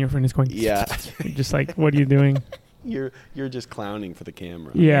away and your friend is going, yeah, you're just like, what are you doing? You're just clowning for the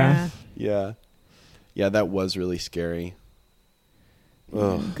camera. Yeah. Yeah. Yeah, that was really scary.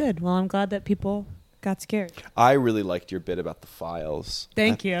 Ugh. Good. Well, I'm glad that people got scared. I really liked your bit about the files.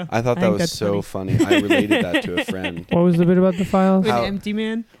 Thank you. I thought that was so funny. I related that to a friend. What was the bit about the files? With Empty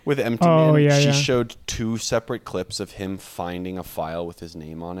Man? With Empty Man, yeah, she showed 2 separate clips of him finding a file with his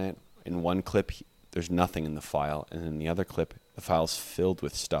name on it. In one clip, there's nothing in the file. And in the other clip, the file's filled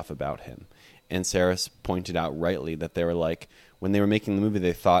with stuff about him. And Sarah pointed out rightly that they were like, when they were making the movie,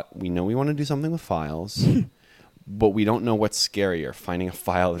 they thought, we know we want to do something with files, but we don't know what's scarier, finding a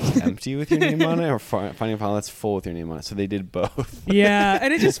file that's empty with your name on it or finding a file that's full with your name on it. So they did both. Yeah,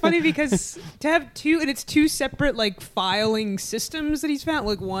 and it's just funny because to have it's two separate like filing systems that he's found.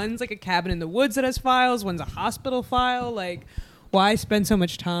 Like one's like a cabin in the woods that has files, one's a hospital file. Like, why spend so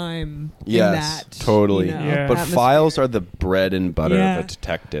much time in that? Totally. You know, Yeah. But atmosphere? files are the bread and butter Yeah. of a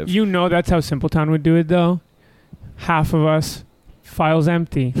detective. You know that's how Simpletown would do it, though. Half of us, files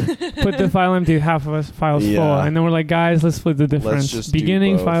empty. Put the file empty, half of us, files full. And then we're like, guys, let's split the difference. just do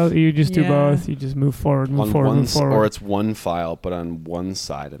Beginning both. file, you just do Yeah. both. You just move forward, move forward. Or it's one file, but on one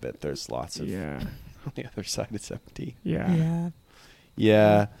side of it, there's lots of. Yeah. On the other side, it's empty. Yeah. Yeah.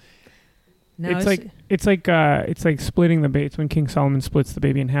 Yeah. No, It's like splitting the baits. When King Solomon splits the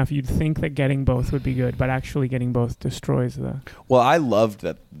baby in half, you'd think that getting both would be good, but actually getting both destroys the. Well, I loved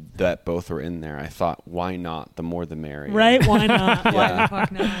that both were in there. I thought, why not? The more the merrier. right. Why not? Why Yeah. the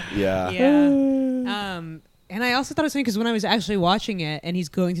fuck not? Yeah. Yeah. And I also thought it was funny because when I was actually watching it and he's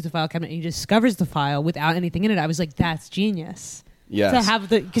going to the file cabinet and he discovers the file without anything in it, I was like, that's genius. Yes. To have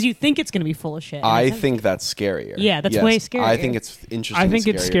because you think it's going to be full of shit. I think that's scarier. Yeah, that's way scarier. I think it's interesting. I think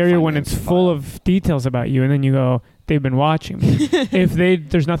it's scarier when it's full of details about you, and then you go, they've been watching me. If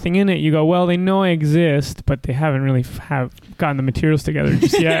there's nothing in it, you go, well, they know I exist, but they haven't really have gotten the materials together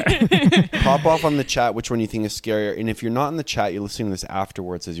just yet. Pop off on the chat which one you think is scarier, and if you're not in the chat, you're listening to this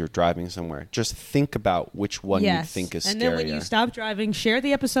afterwards as you're driving somewhere. Just think about which one you think is scarier. And then when you stop driving, share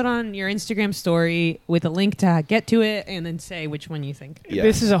the episode on your Instagram story with a link to get to it, and then say which one you think. Yes.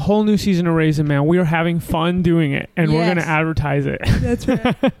 This is a whole new season of Raisin Man. We are having fun doing it, and we're going to advertise it. That's right.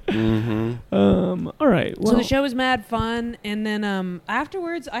 Mm-hmm. All right. Well, So the show was mad fun, and then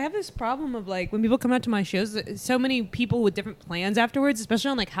afterwards, I have this problem of like when people come out to my shows, so many people with different plans afterwards, especially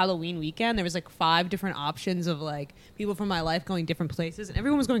on like Halloween weekend. There was like 5 different options of like people from my life going different places, and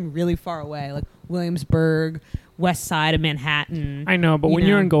everyone was going really far away, like Williamsburg, West Side of Manhattan. I know, but when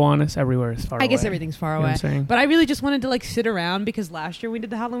you're in Gowanus, everywhere is far away. I guess everything's far You know away. what I'm saying? But I really just wanted to like sit around because last year we did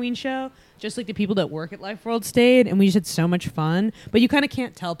the Halloween show. Just like the people that work at Life World stayed, and we just had so much fun. But you kind of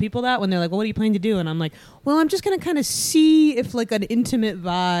can't tell people that when they're like, well, what are you planning to do? And I'm like, well, I'm just going to kind of see if like an intimate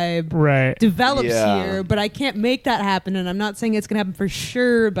vibe develops here, but I can't make that happen. And I'm not saying it's going to happen for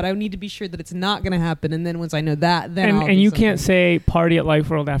sure, but I need to be sure that it's not going to happen. And then once I know that, then I'll and do you something. can't say party at Life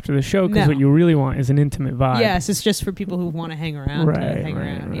World after the show because No. what you really want is an intimate vibe. Yes, it's just for people who want to hang around.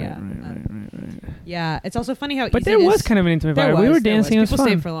 Yeah, it's also funny how. But easy there it was is. kind of an intimate There vibe. We was, were there dancing. It was People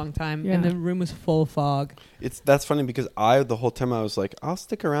fun. stayed for a long time, and the room was full of fog. That's funny because the whole time I was like, I'll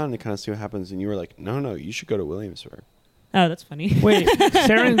stick around and kind of see what happens, and you were like, no, you should go to Williamsburg. Oh, that's funny. Wait,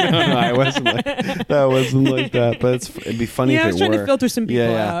 Sarah. No, I wasn't like that. Wasn't like that. But it'd be funny Yeah, if I was it trying were. to filter some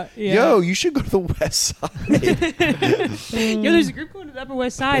people out. Yeah. Yo, you should go to the West Side. Yo, there's a group going to the Upper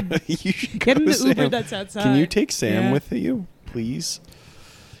West Side. You should Get go in the Sam. Uber that's outside. Can you take Sam Yeah. with you, please?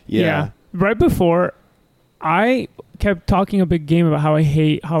 Yeah. Right before, I kept talking a big game about how I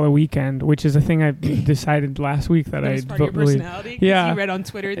hate Halloween Weekend, which is a thing I decided last week that That I was part of your really. personality? 'Cause Yeah. You read on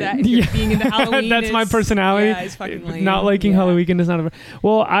Twitter that if you're being into Halloween. That's my is- personality. Yeah, it's fucking lame. Not liking Halloween Weekend is not a.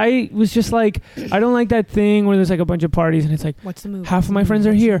 Well, I was just like, I don't like that thing where there's like a bunch of parties and it's like, What's the move? half of my friends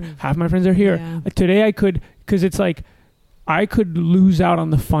are here, half my friends are here. Yeah. Today I could, because it's like, I could lose out on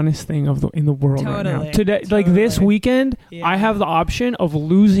the funnest thing in the world right now. Totally. Today, like this Totally. weekend, Yeah. I have the option of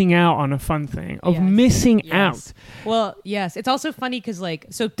losing out on a fun thing, of Yes. missing Yes. out. Well, yes. It's also funny because, like,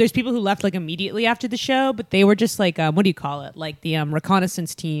 so there's people who left, like, immediately after the show, but they were just, like, what do you call it? Like, the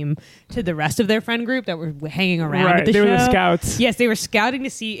reconnaissance team to the rest of their friend group that were hanging around at the they show. were the scouts. Yes, they were scouting to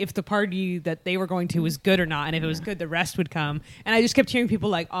see if the party that they were going to was good or not, and if it was good, the rest would come. And I just kept hearing people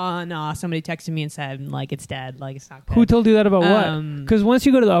like, oh, no, somebody texted me and said, like, it's dead. Like, it's not good. Who told you that about what? Um, Because once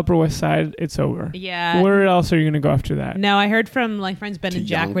you go to the Upper West Side, it's over. Yeah. Where else are you going to go after that? No, I heard from my friends Ben To and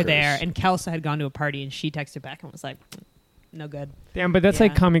Jack were there, Yonkers. and Kelsa had gone to a party, and she texted back and was like, no good. Damn, but that's Yeah.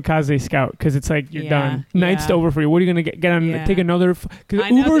 like kamikaze scout because it's like you're Yeah, done. Night's yeah. over for you. What are you gonna get on? Yeah. Take another? Because I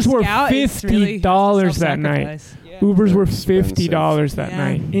know, Ubers the were Scout is really $50 that night. self-sacrifice. Yeah. Ubers were Expensive. $50 that Yeah.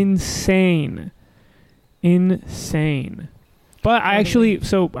 night. Insane. But I actually,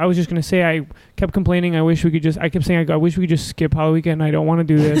 so I was just gonna say, I kept complaining. I kept saying, I wish we could just skip Halloween Weekend. I don't want to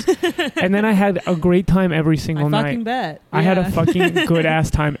do this. And then I had a great time every single I night. fucking bet. I had a Yeah. fucking good ass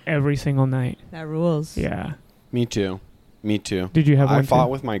time every single night. That rules. Yeah. Me too. Did you have I one? fought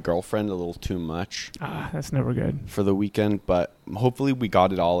too? with my girlfriend a little too much That's never good. for the weekend, but hopefully we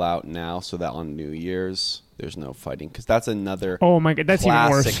got it all out now so that on New Year's there's no fighting because that's another Oh my god, that's even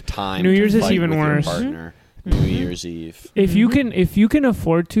classic worse. time. New to Year's is fight even with your worse. partner. New Year's Eve. If you can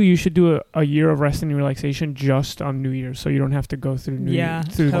afford to, you should do a year of rest and relaxation just on New Year's, so you don't have to go through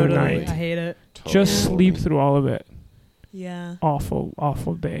through totally. the night. I hate it. Totally. Just sleep through all of it. Yeah.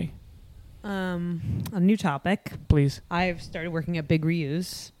 Awful day. A new topic. Please. I've started working at Big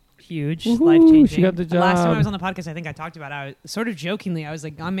Reuse. Huge, Woohoo, life-changing. she got the job. Last time I was on the podcast, I think I talked about it. I was sort of jokingly, I was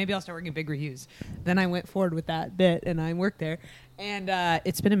like, maybe I'll start working at Big Reuse. Then I went forward with that bit, and I worked there. And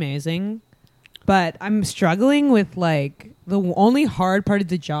it's been amazing. But I'm struggling with, like, the only hard part of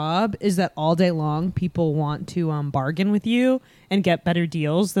the job is that all day long people want to bargain with you and get better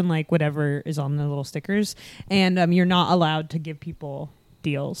deals than, like, whatever is on the little stickers. And you're not allowed to give people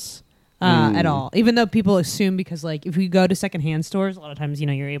deals. At all, even though people assume, because like if we go to secondhand stores, a lot of times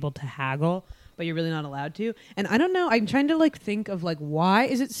you're able to haggle, but you're really not allowed to. And I don't know, I'm trying to like think of like, why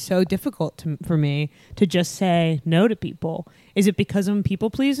is it so difficult for me to just say no to people? Is it because I'm people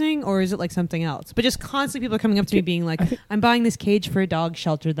pleasing, or is it like something else? But just constantly people are coming up to me being like, I'm buying this cage for a dog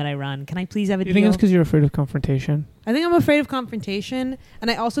shelter that I run, can I please have a deal? Do you think it's because you're afraid of confrontation? I think I'm afraid of confrontation, and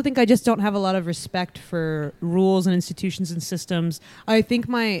I also think I just don't have a lot of respect for rules and institutions and systems. I think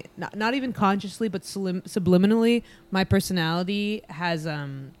my, not even consciously, but subliminally, my personality has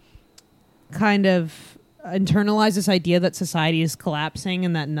kind of internalized this idea that society is collapsing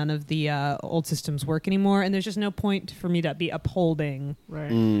and that none of the old systems work anymore, and there's just no point for me to be upholding.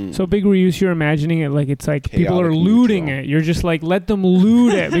 Right. So Big Reuse, you're imagining it like it's like Chaotic people are looting neutral. it. You're just like, let them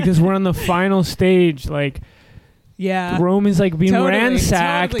loot it because we're on the final stage. Like, Yeah. Rome is like being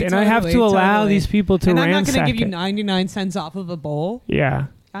ransacked, and I have to allow these people to ransack it. And I'm not going to give you 99 cents off of a bowl. Yeah.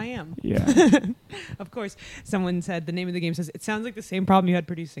 I am. Yeah. Of course. Someone said, the name of the game says, it sounds like the same problem you had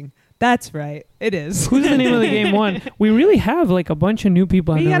producing. That's right. It is. Who's the name of the game one? We really have like a bunch of new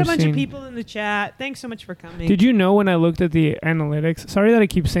people. We got a bunch of people in the chat. Thanks so much for coming. Did you know when I looked at the analytics? Sorry that I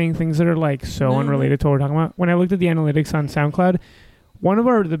keep saying things that are like so unrelated to what we're talking about. When I looked at the analytics on SoundCloud, one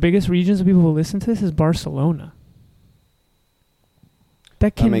of the biggest regions of people who listen to this is Barcelona.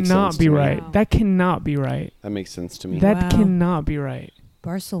 That cannot be right. Wow. That cannot be right. That makes sense to me. That cannot be right.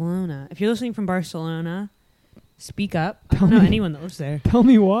 Barcelona. If you're listening from Barcelona, speak up. I don't know anyone that lives there. Tell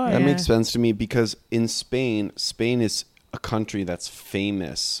me why. That makes sense to me because in Spain is a country that's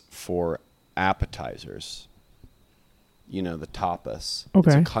famous for appetizers. You know, the tapas.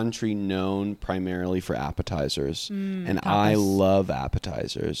 Okay. It's a country known primarily for appetizers. And tapas. I love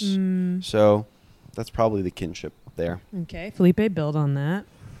appetizers. So that's probably the kinship there. Okay. Felipe, build on that.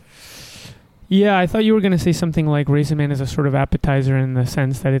 Yeah, I thought you were going to say something like Raisin Man is a sort of appetizer in the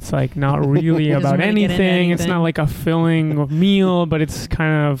sense that it's like not really about really anything. It's not like a filling meal, but it's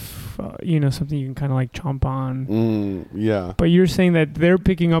kind of, something you can kind of like chomp on. Yeah. But you're saying that they're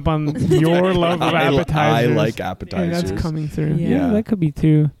picking up on your love of appetizers. I like appetizers. And that's coming through. Yeah. That could be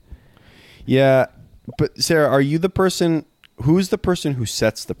too. Yeah. But Sarah, are you who's the person who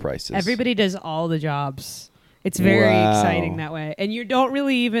sets the prices? Everybody does all the jobs. It's very exciting that way. And you don't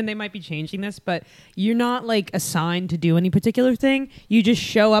really even, they might be changing this, but you're not like assigned to do any particular thing. You just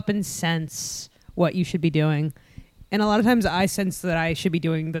show up and sense what you should be doing. And a lot of times I sense that I should be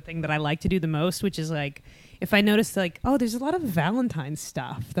doing the thing that I like to do the most, which is like, if I notice like, oh, there's a lot of Valentine's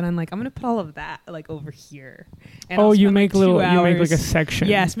stuff, then I'm like, I'm going to put all of that like over here. And I'll you spend, make like, 2 hours, you make like a section.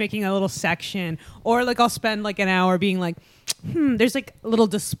 Yes, making a little section. Or like I'll spend like an hour being like, there's like little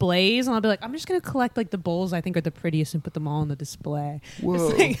displays, and I'll be like, I'm just going to collect like the bowls I think are the prettiest and put them all on the display. Whoa.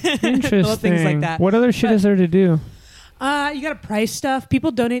 Like, Interesting. little things like that. What other shit is there to do? You got to price stuff.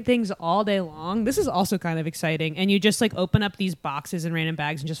 People donate things all day long. This is also kind of exciting. And you just like open up these boxes and random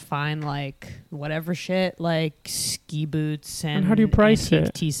bags and just find like whatever shit, like ski boots and how do you price antique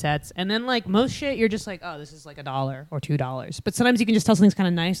it? tea sets. And then like most shit, you're just like, oh, this is like $1 or $2. But sometimes you can just tell something's kind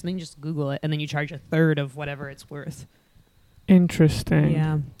of nice and then you just Google it and then you charge a third of whatever it's worth. Interesting.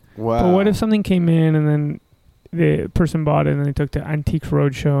 Yeah. Wow. But what if something came in and then the person bought it and they took to Antiques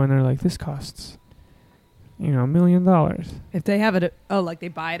Roadshow and they're like, this costs, $1 million. If they have it, like they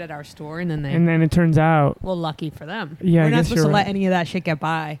buy it at our store and then And then it turns out, well, lucky for them. Yeah, We're I not guess supposed you're to right. let any of that shit get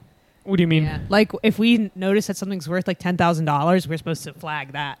by. what do you mean? Yeah. Like if we notice that something's worth like $10,000, we're supposed to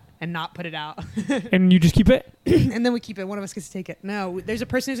flag that and not put it out. And you just keep it? And then we keep it. One of us gets to take it. No, there's a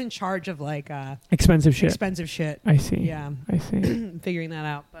person who's in charge of like Expensive shit. expensive shit. I see. Yeah. I see. Figuring that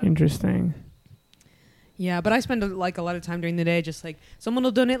out. But Interesting. yeah, but I spend like a lot of time during the day just like someone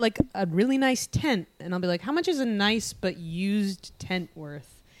will donate like a really nice tent and I'll be like, how much is a nice but used tent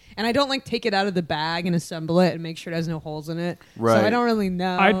worth? And I don't like take it out of the bag and assemble it and make sure it has no holes in it. Right. So I don't really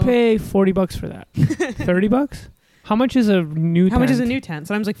know. I'd pay $40 for that. $30? How much is a new tent? How much is a new tent?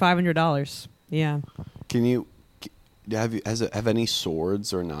 Sometimes like $500. Yeah. do Have any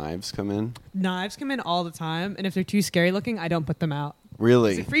swords or knives come in? Knives come in all the time, and if they're too scary looking, I don't put them out.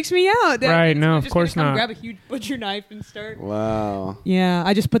 Really? It freaks me out. Right? No, of course not. Grab a huge butcher knife and start. Wow. Yeah,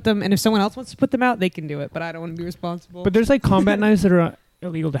 I just put them, and if someone else wants to put them out, they can do it, but I don't want to be responsible. But there's like combat knives that are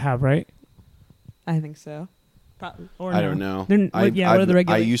illegal to have, right? I think so. Or I don't know. What are the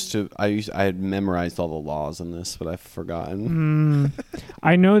regulations? I had memorized all the laws in this, but I've forgotten.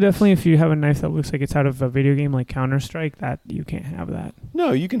 I know definitely if you have a knife that looks like it's out of a video game like Counter-Strike, that you can't have that.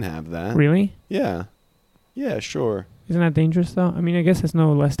 No, you can have that. Really? Yeah. Yeah, sure. Isn't that dangerous though? I mean, I guess it's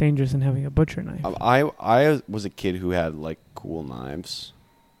no less dangerous than having a butcher knife. I was a kid who had like cool knives.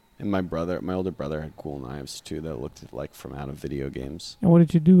 And my older brother had cool knives too that looked like from out of video games. And what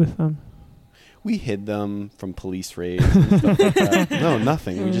did you do with them? We hid them from police raids and stuff like that. No,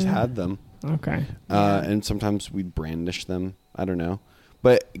 nothing. We just had them. Okay. And sometimes we'd brandish them. I don't know.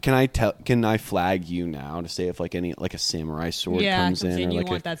 But can I flag you now to say if like a samurai sword comes in, or you like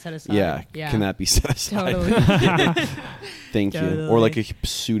want that set aside? Yeah. Can that be set aside? Totally. Thank you. Or like a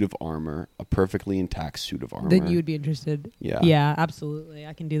suit of armor, a perfectly intact suit of armor. Then you would be interested. Yeah. Yeah, absolutely.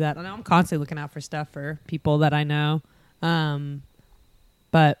 I can do that. And I'm constantly looking out for stuff for people that I know.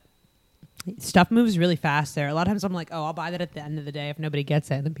 But stuff moves really fast there. A lot of times I'm like, oh, I'll buy that at the end of the day if nobody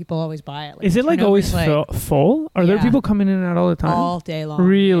gets it. And then people always buy it. Is it like always full? Are there people coming in and out all the time? All day long.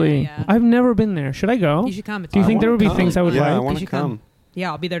 Really? Yeah. I've never been there. Should I go? You should come. Do you think there would be things I would like? I want to come.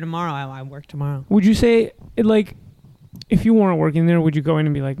 Yeah, I'll be there tomorrow. I work tomorrow. Would you say, like, if you weren't working there, would you go in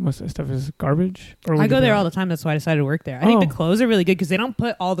and be like, most of the stuff is garbage? Or I go there all the time. That's why I decided to work there. I think the clothes are really good because they don't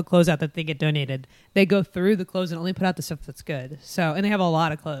put all the clothes out that they get donated. They go through the clothes and only put out the stuff that's good. So, and they have a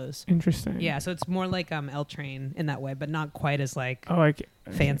lot of clothes. Interesting. Yeah, so it's more like L Train in that way, but not quite as like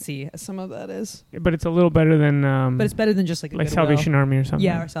fancy as some of that is. But it's a little better than. But it's better than just like Salvation Army or something.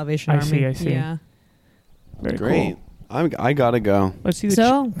 Yeah, or Salvation Army. I see. Yeah. Very great. Cool. I gotta go. Let's see.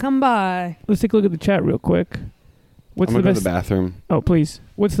 Come by. Let's take a look at the chat real quick. I'm gonna go to the bathroom. Oh, please.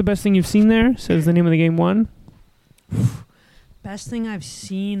 What's the best thing you've seen there? Says the name of the game 1. Best thing I've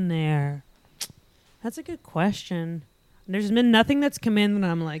seen there. That's a good question. There's been nothing that's come in that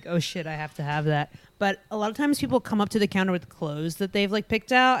I'm like, oh shit, I have to have that. But a lot of times people come up to the counter with clothes that they've like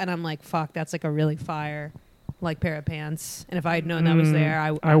picked out, and I'm like, fuck, that's like a really fire like pair of pants. And if I had known that was there,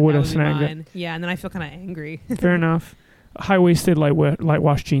 I would have snagged it. Yeah, and then I feel kind of angry. Fair enough. High-waisted, light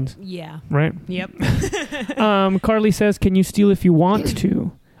wash jeans. Yeah. Right? Yep. Carly says, can you steal if you want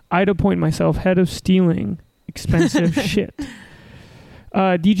to? I'd appoint myself head of stealing expensive shit.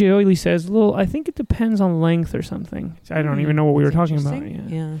 DJ Oily says, I think it depends on length or something. I don't even know what we were talking about.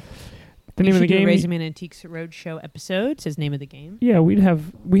 Yeah. The name of the game. Raising Man Antiques Roadshow episode says name of the game. Yeah, we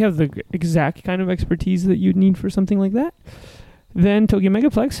have the exact kind of expertise that you'd need for something like that. Then Tokyo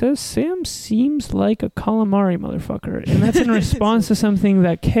Megaplex says, Sam seems like a calamari motherfucker. And that's in response to something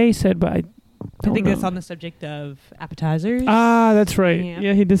that Kay said, but I think that's on the subject of appetizers. Ah, that's right.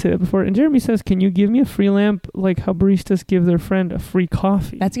 Yeah, he did say that before. And Jeremy says, can you give me a free lamp like how baristas give their friend a free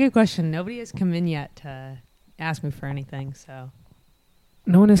coffee? That's a good question. Nobody has come in yet to ask me for anything, so...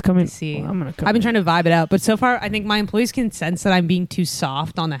 No one has come in. See, well, I've been trying to vibe it out, but so far I think my employees can sense that I'm being too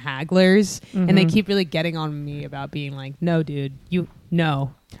soft on the hagglers, and they keep really getting on me about being like, "No, dude,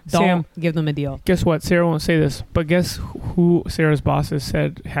 don't Sam, give them a deal." Guess what? Sarah won't say this, but guess who Sarah's bosses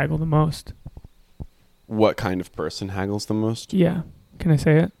said haggle the most? What kind of person haggles the most? Yeah, can I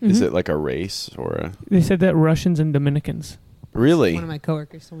say it? Mm-hmm. Is it like a race or a? They said that Russians and Dominicans. Really? One of my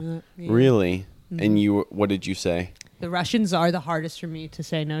coworkers told me that. Yeah. Really? Mm-hmm. And what did you say? The Russians are the hardest for me to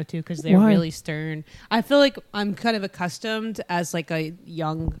say no to because they're really stern. I feel like I'm kind of accustomed as like a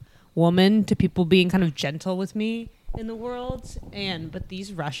young woman to people being kind of gentle with me in the world. But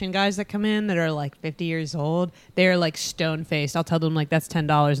these Russian guys that come in that are like 50 years old, they're like stone faced. I'll tell them like that's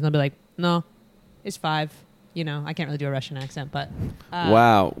 $10 and they'll be like, no, it's $5. You know, I can't really do a Russian accent, but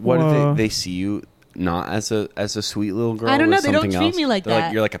wow. What do they see you not as a sweet little girl? I don't know. They don't treat me like that.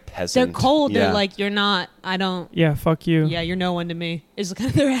 Like, you're like a peasant. They're cold. Yeah. They're like, you're not. I don't. Yeah, fuck you. Yeah, you're no one to me. Is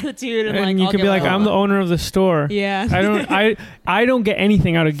kind of their attitude. And like, you could be like, I'm the owner of the store. Yeah. I don't get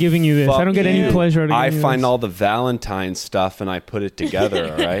anything out of giving you this. I don't get any pleasure out of giving you this. I find all the Valentine stuff and I put it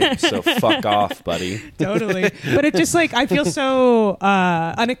together. All right. So fuck off, buddy. Totally. But it's just like I feel so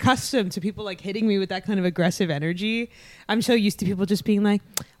unaccustomed to people like hitting me with that kind of aggressive energy. I'm so used to people just being like,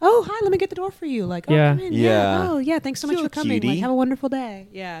 "Oh, hi, let me get the door for you." Like, "Oh, come in." Yeah. Oh, yeah. Thanks so much for coming. Like, have a wonderful day.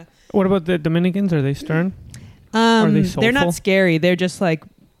 Yeah. What about the Dominicans? Are they stern? Are they soulful? They're not scary. They're just like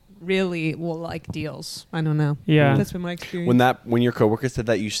really like deals. I don't know. Yeah. That's been my experience. When your coworker said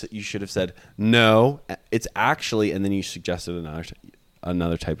that, you should have said, "No, it's actually," and then you suggested another.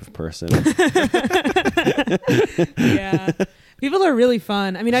 another type of person. Yeah. People are really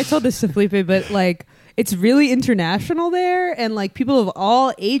fun. I mean, I told this to Felipe, but like, it's really international there, and like people of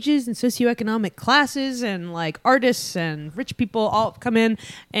all ages and socioeconomic classes, and like artists and rich people all come in,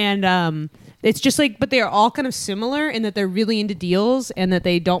 and it's just like, but they are all kind of similar in that they're really into deals and that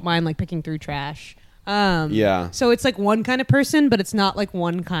they don't mind like picking through trash. Yeah. So it's like one kind of person, but it's not like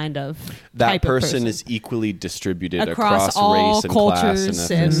one kind of that type person of is equally distributed across race all and cultures class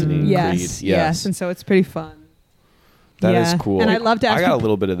and ethnicity and yes, creed. yes, and so it's pretty fun. That is cool. And I love to ask I got people- a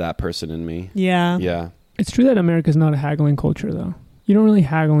little bit of that person in me. Yeah. Yeah. It's true that America's not a haggling culture, though. You don't really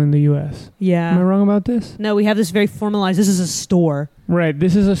haggle in the U.S. Yeah. Am I wrong about this? No, we have this very formalized. This is a store. Right.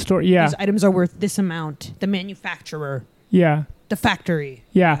 This is a store. Yeah. These items are worth this amount. The manufacturer, Yeah. the factory.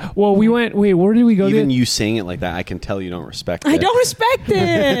 Yeah. Well, we went. Wait, where did we go? Even you saying it like that, I can tell you don't respect it. I don't respect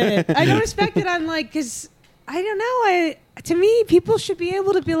it. I don't respect it. I'm like, because I don't know. To me, people should be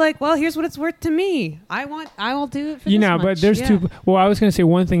able to be like, well, here's what it's worth to me. I will do it for you this know, much. but there's Yeah. two. Well, I was going to say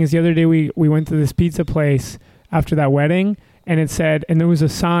one thing is the other day we went to this pizza place after that wedding, and it said, and there was a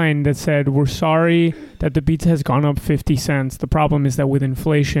sign that said, "We're sorry that the pizza has gone up 50 cents. The problem is that with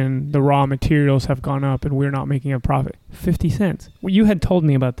inflation, the raw materials have gone up, and we're not making a profit." 50 cents. Well, you had told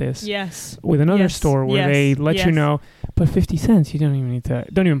me about this. Yes. With another Yes. store where Yes. they let you Yes. know, but 50 cents, you don't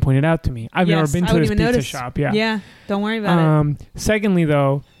even point it out to me. I've never Yes, been I to wouldn't this even pizza notice. shop. Yeah. Yeah. Don't worry about it. Secondly,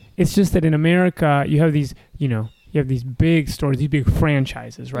 though, it's just that in America, you have these, you have these big stores, these big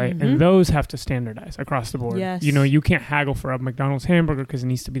franchises, right? Mhm. And those have to standardize across the board. Yes. You can't haggle for a McDonald's hamburger because it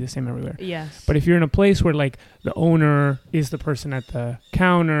needs to be the same everywhere. Yes. But if you're in a place where like the owner is the person at the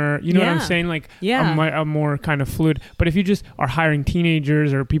counter, you know what I'm Yeah. saying? Like Yeah. a more kind of fluid. But if you just are hiring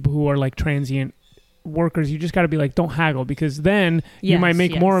teenagers or people who are like transient workers, you just got to be like, don't haggle, because then you Yes, might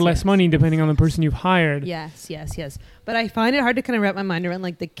make yes, more or less yes. money depending on the person you've hired. Yes, yes, yes. But I find it hard to kind of wrap my mind around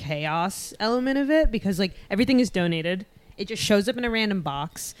like the chaos element of it, because like everything is donated. It just shows up in a random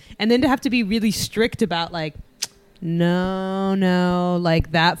box. And then to have to be really strict about like, no,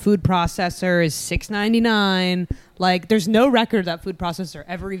 like that food processor is $6.99. Like there's no record of that food processor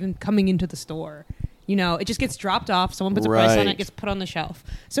ever even coming into the store. It just gets dropped off. Someone puts a price on Right. it, gets put on the shelf.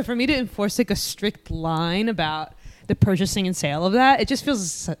 So for me to enforce like a strict line about the purchasing and sale of that, it just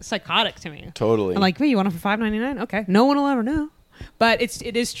feels psychotic to me. Totally. I'm like, wait, you want it for $5.99? Okay, no one will ever know. But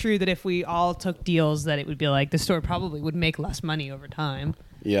it is true that if we all took deals, that it would be like the store probably would make less money over time,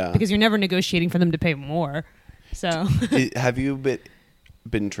 yeah. because you're never negotiating for them to pay more. So Have you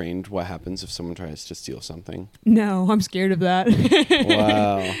been trained what happens if someone tries to steal something? no, I'm scared of that.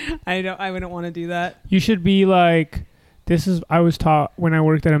 Wow. I wouldn't want to do that. You should be like, I was taught when I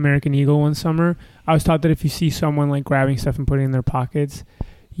worked at American Eagle one summer, I was taught that if you see someone like grabbing stuff and putting it in their pockets,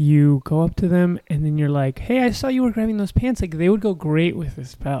 you go up to them and then you're like, hey, I saw you were grabbing those pants. Like they would go great with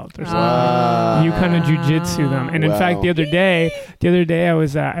this belt or something. Wow. You kind of jujitsu them. And in Wow. fact, the other day I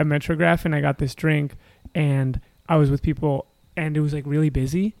was at Metrograph and I got this drink and I was with people and it was like really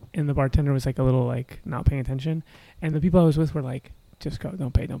busy and the bartender was like a little like not paying attention. And the people I was with were like, just go,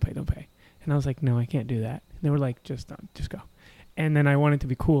 don't pay. And I was like, no, I can't do that. And they were like, just go. And then I wanted to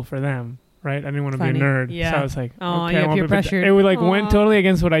be cool for them, right? I didn't want to be a Funny. nerd. Yeah. So I was like, Oh, okay, yeah, I won't peer pay. But pressure. it would like Aw. went totally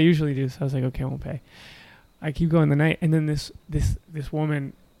against what I usually do. So I was like, okay, I won't pay. I keep going the night. And then this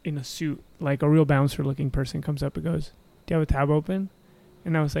woman in a suit, like a real bouncer looking person, comes up and goes, do you have a tab open?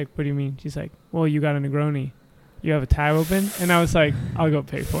 And I was like, what do you mean? She's like, well, you got a Negroni. You have a tab open? And I was like, I'll go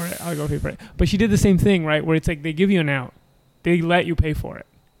pay for it. But she did the same thing, right? Where it's like they give you an out. They let you pay for it.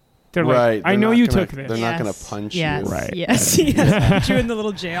 They're Right. like, I They're know not you gonna- took this. They're not going to punch yes. you. Right. Yes. Yes. Put you in the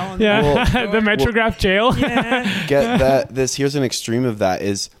little jail. Yeah, Well- the Metrograph jail. Yeah. Get that. Here's an extreme of that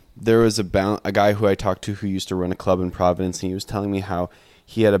is there was a guy who I talked to who used to run a club in Providence, and he was telling me how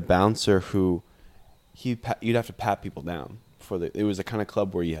he had a bouncer who you'd have to pat people down it was a kind of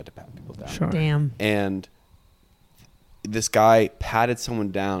club where you had to pat people down. Sure. Damn. And this guy patted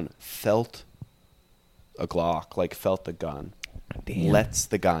someone down, felt a Glock, like felt the gun, Damn. lets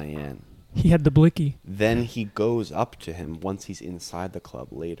the guy in. He had the blicky. Then he goes up to him once he's inside the club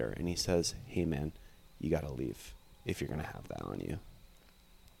later, and he says, hey, man, you got to leave if you're going to have that on you.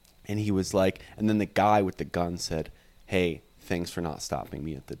 And he was like, and then the guy with the gun said, hey, thanks for not stopping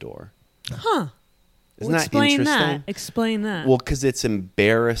me at the door. Huh. Isn't that Explain interesting? that. Explain that. Well, because it's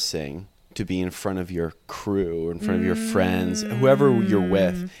embarrassing to be in front of your crew or in front of your friends, whoever you're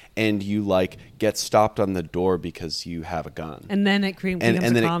with, and you like get stopped on the door because you have a gun. and then it becomes And a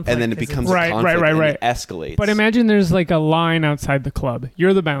then conflict. it 'cause becomes it's- a Right, conflict right. and it escalates. But imagine there's like a line outside the club.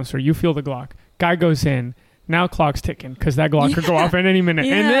 You're the bouncer. You feel the Glock. Guy goes in. Now clock's ticking because that Glock could go off at any minute.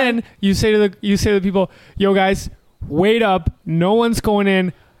 Yeah. And then you say to the people, "Yo, guys, wait up, no one's going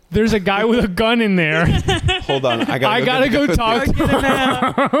in. There's a guy with a gun in there. Hold on, I gotta go talk to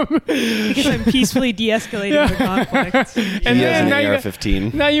him. Because I'm peacefully de-escalating the conflict. And He has then an now you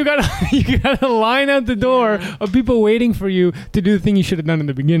AR-15. Now you gotta line out the door of people waiting for you to do the thing you should have done in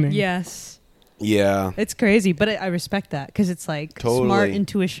the beginning. Yes. Yeah. It's crazy, but I respect that because it's like Totally. smart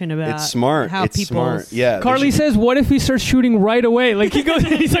intuition about It's smart. how It's people. smart. Yeah. they Carly should- says, "What if he starts shooting right away?" Like he goes,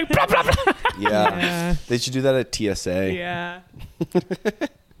 he's like, blah, blah, blah. Yeah. They should do that at TSA. Yeah.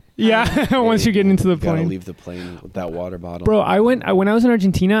 Yeah. Once you get into the You gotta plane, leave the plane with that water bottle. bro. When I was in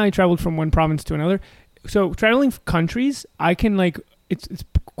Argentina, I traveled from one province to another. So traveling countries, I can like it's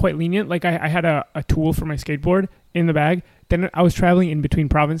quite lenient. Like I had a tool for my skateboard in the bag. Then I was traveling in between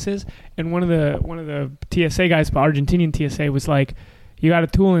provinces, and one of the TSA guys, the Argentinian TSA, was like, "You got a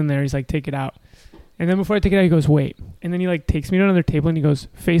tool in there." He's like, "Take it out." And then before I take it out, he goes, "Wait." And then he like takes me to another table and he goes,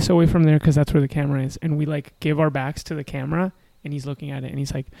 "Face away from there because that's where the camera is." And we like give our backs to the camera, and he's looking at it and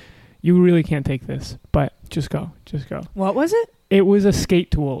he's like, "You really can't take this, but just go." What was it? It was a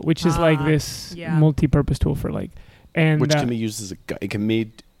skate tool, which is like this yeah. multi-purpose tool for like, and which can be used as a gun. It can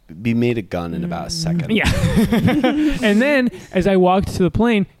be made a gun in about a second. Yeah. And then as I walked to the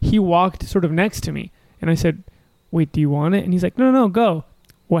plane, he walked sort of next to me, and I said, "Wait, do you want it?" And he's like, "No, go."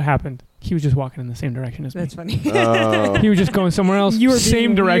 What happened? He was just walking in the same direction as me. That's funny. Oh. He was just going somewhere else. You were same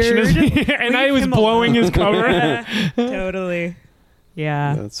being direction as weird. me, and I Leave was him blowing alone. his cover. Totally.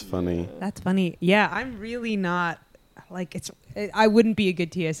 Yeah. That's funny. That's funny. Yeah, I'm really not like I wouldn't be a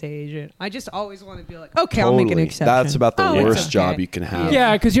good TSA agent. I just always want to be like, okay, I'll make an Totally. exception. That's about the Oh, it's worst okay. job you can have.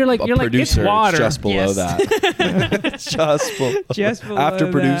 Yeah, because you're like A it's producer, water. it's just below Yes. that. just below. Just below After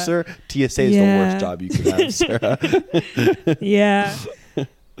that. producer, TSA is the Yeah. worst job you could have, Sarah. Yeah.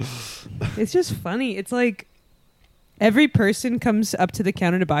 It's just funny. It's like every person comes up to the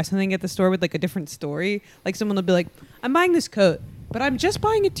counter to buy something at the store with like a different story. Like someone will be like, "I'm buying this coat, but I'm just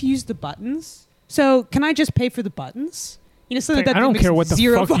buying it to use the buttons. So can I just pay for the buttons?" You know, something Like, that I don't makes care what the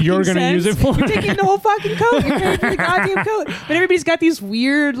zero fuck you're fucking gonna use sense. it for. You're taking the whole fucking coat. You're paying for the goddamn coat. But everybody's got these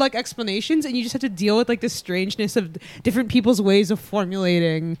weird like explanations, and you just have to deal with like the strangeness of different people's ways of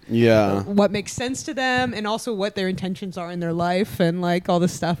formulating Yeah. what makes sense to them, and also what their intentions are in their life, and like all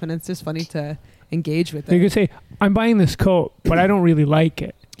this stuff. And it's just funny to engage with You it. could say, "I'm buying this coat, but I don't really like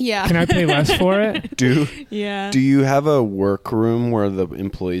it. Yeah. Can I pay less for it?" Do Yeah. you have a workroom where the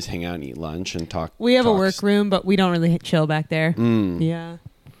employees hang out and eat lunch and talk? We have a talk- workroom, but we don't really chill back there. Mm. Yeah.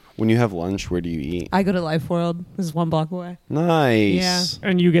 When you have lunch, where do you eat? I go to Life World. This is 1 block away. Nice.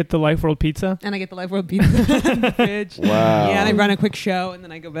 And you get the Life World pizza. And I get the Life World pizza in the fridge. Wow. Yeah, and I run a quick show, and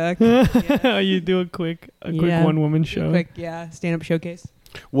then I go back. Yeah. You do a quick Yeah. one-woman Do a show. quick, yeah, stand-up showcase.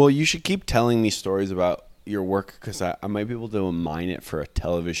 Well, you should keep telling me stories about your work because I might be able to mine it for a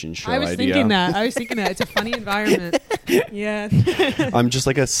television show I was idea. thinking that. It's a funny environment. Yeah. I'm just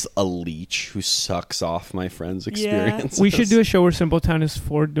like a leech who sucks off my friends' experiences. We should do a show where Simpletown is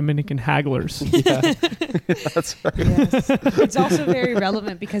for Dominican hagglers. Yeah, that's right. Yes. It's also very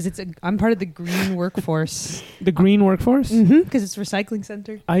relevant because I'm part of the green workforce. The green workforce? Because it's a recycling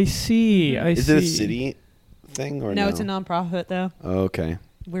center. I see. Is it a city thing or no? No, it's a nonprofit though. Oh, okay.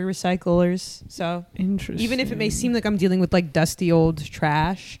 We're recyclers, so Interesting. even if it may seem like I'm dealing with like dusty old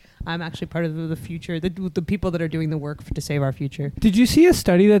trash, I'm actually part of the future. The people that are doing the work to save our future. Did you see a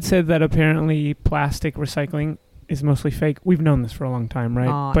study that said that apparently plastic recycling is mostly fake? We've known this for a long time, right?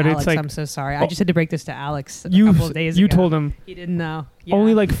 Aw, But Alex, it's like I'm so sorry. I just had to break this to Alex a you couple of days ago. you told him He didn't know. Yeah.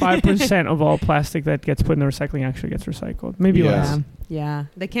 only like 5% of all plastic that gets put in the recycling actually gets recycled. Maybe Yeah. less. Yeah.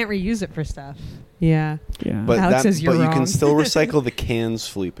 They can't reuse it for stuff. Yeah. Yeah. But Alex says you're you wrong. can still recycle the cans,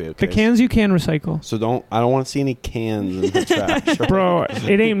 Felipe. Okay? the cans you can recycle. So I don't want to see any cans in the trash. Right? Bro,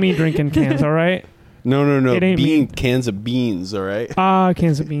 it ain't me drinking cans, all right? No. It ain't me. Cans of beans. All right.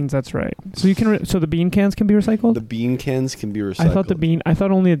 Cans of beans, that's right. So you can so the bean cans can be recycled? The bean cans can be recycled. I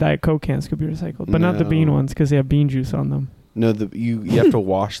thought only the Diet Coke cans could be recycled, but not the bean No. ones because they have bean juice on them. No, you have to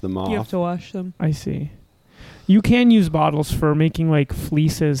wash them off. You have to wash them. I see. You can use bottles for making like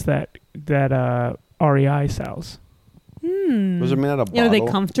fleeces that REI sells. Those are made out of Yeah, are they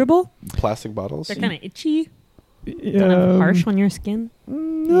comfortable? plastic bottles. They're kind of itchy. Kind of harsh on your skin.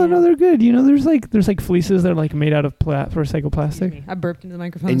 No, they're good. You know, there's like fleeces that are like made out of recycled plastic. Excuse me. I burped into the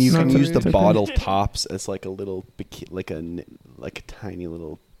microphone. And you No, can it's use okay, the it's okay. bottle tops as like a little like a tiny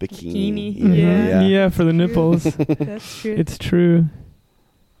little bikini. Bikini, Yeah, for the nipples. That's true. It's true.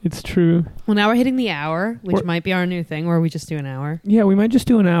 It's true. Well, now we're hitting the hour, which We're- might be our new thing, where we just do an hour. Yeah, we might just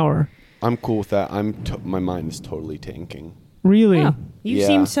do an hour. I'm cool with that. My mind is totally tanking. Really? Oh, you Yeah.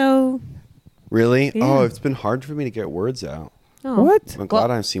 seem so. Really? Yeah. Oh, it's been hard for me to get words out. Oh. What? I'm glad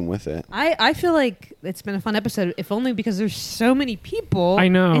I'm seen with it. I feel like it's been a fun episode, if only because there's so many people I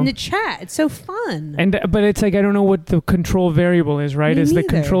know. in the chat. It's so fun. But it's like I don't know what the control variable is, right? Me Is the neither.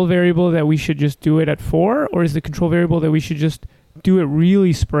 control variable that we should just do it at 4, or is the control variable that we should just do it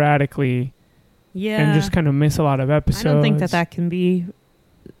really sporadically and just kind of miss a lot of episodes? I don't think that can be.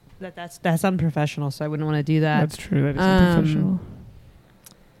 That's unprofessional, so I wouldn't want to do that. That's true. That is unprofessional.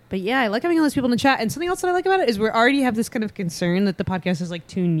 But yeah, I like having all those people in the chat. And something else that I like about it is we already have this kind of concern that the podcast is like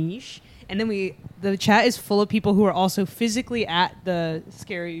too niche. And then the chat is full of people who are also physically at the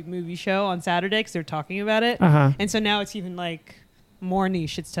Scary Movie show on Saturday because they're talking about it. Uh-huh. And so now it's even like more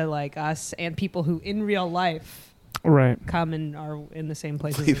niche. It's to like us and people who in real life come and are in the same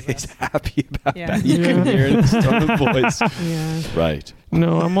places as He's us. happy about Yeah. that. You can hear it in his tone of voice. Yeah. Right.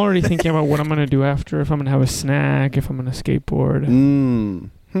 No, I'm already thinking about what I'm going to do after, if I'm going to have a snack, if I'm going to skateboard.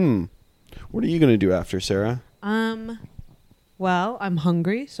 What are you going to do after, Sarah? Well, I'm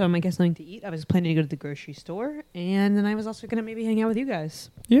hungry, so I guess nothing to eat. I was planning to go to the grocery store, and then I was also going to maybe hang out with you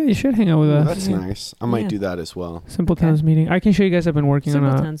guys. Yeah, you should hang out with us. That's nice. I might do that as well. Simple Towns meeting. I can show you guys. I've been working on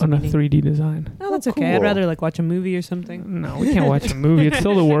a 3D design. Oh, that's okay. I'd cool. rather like watch a movie or something. No, we can't watch a movie. It's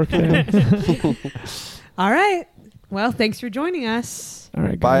still the work there. All right. Well, thanks for joining us. All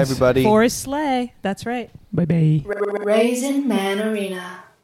right, guys. Bye, everybody. Forest Slay. That's right. Bye-bye. Raisin Man Arena.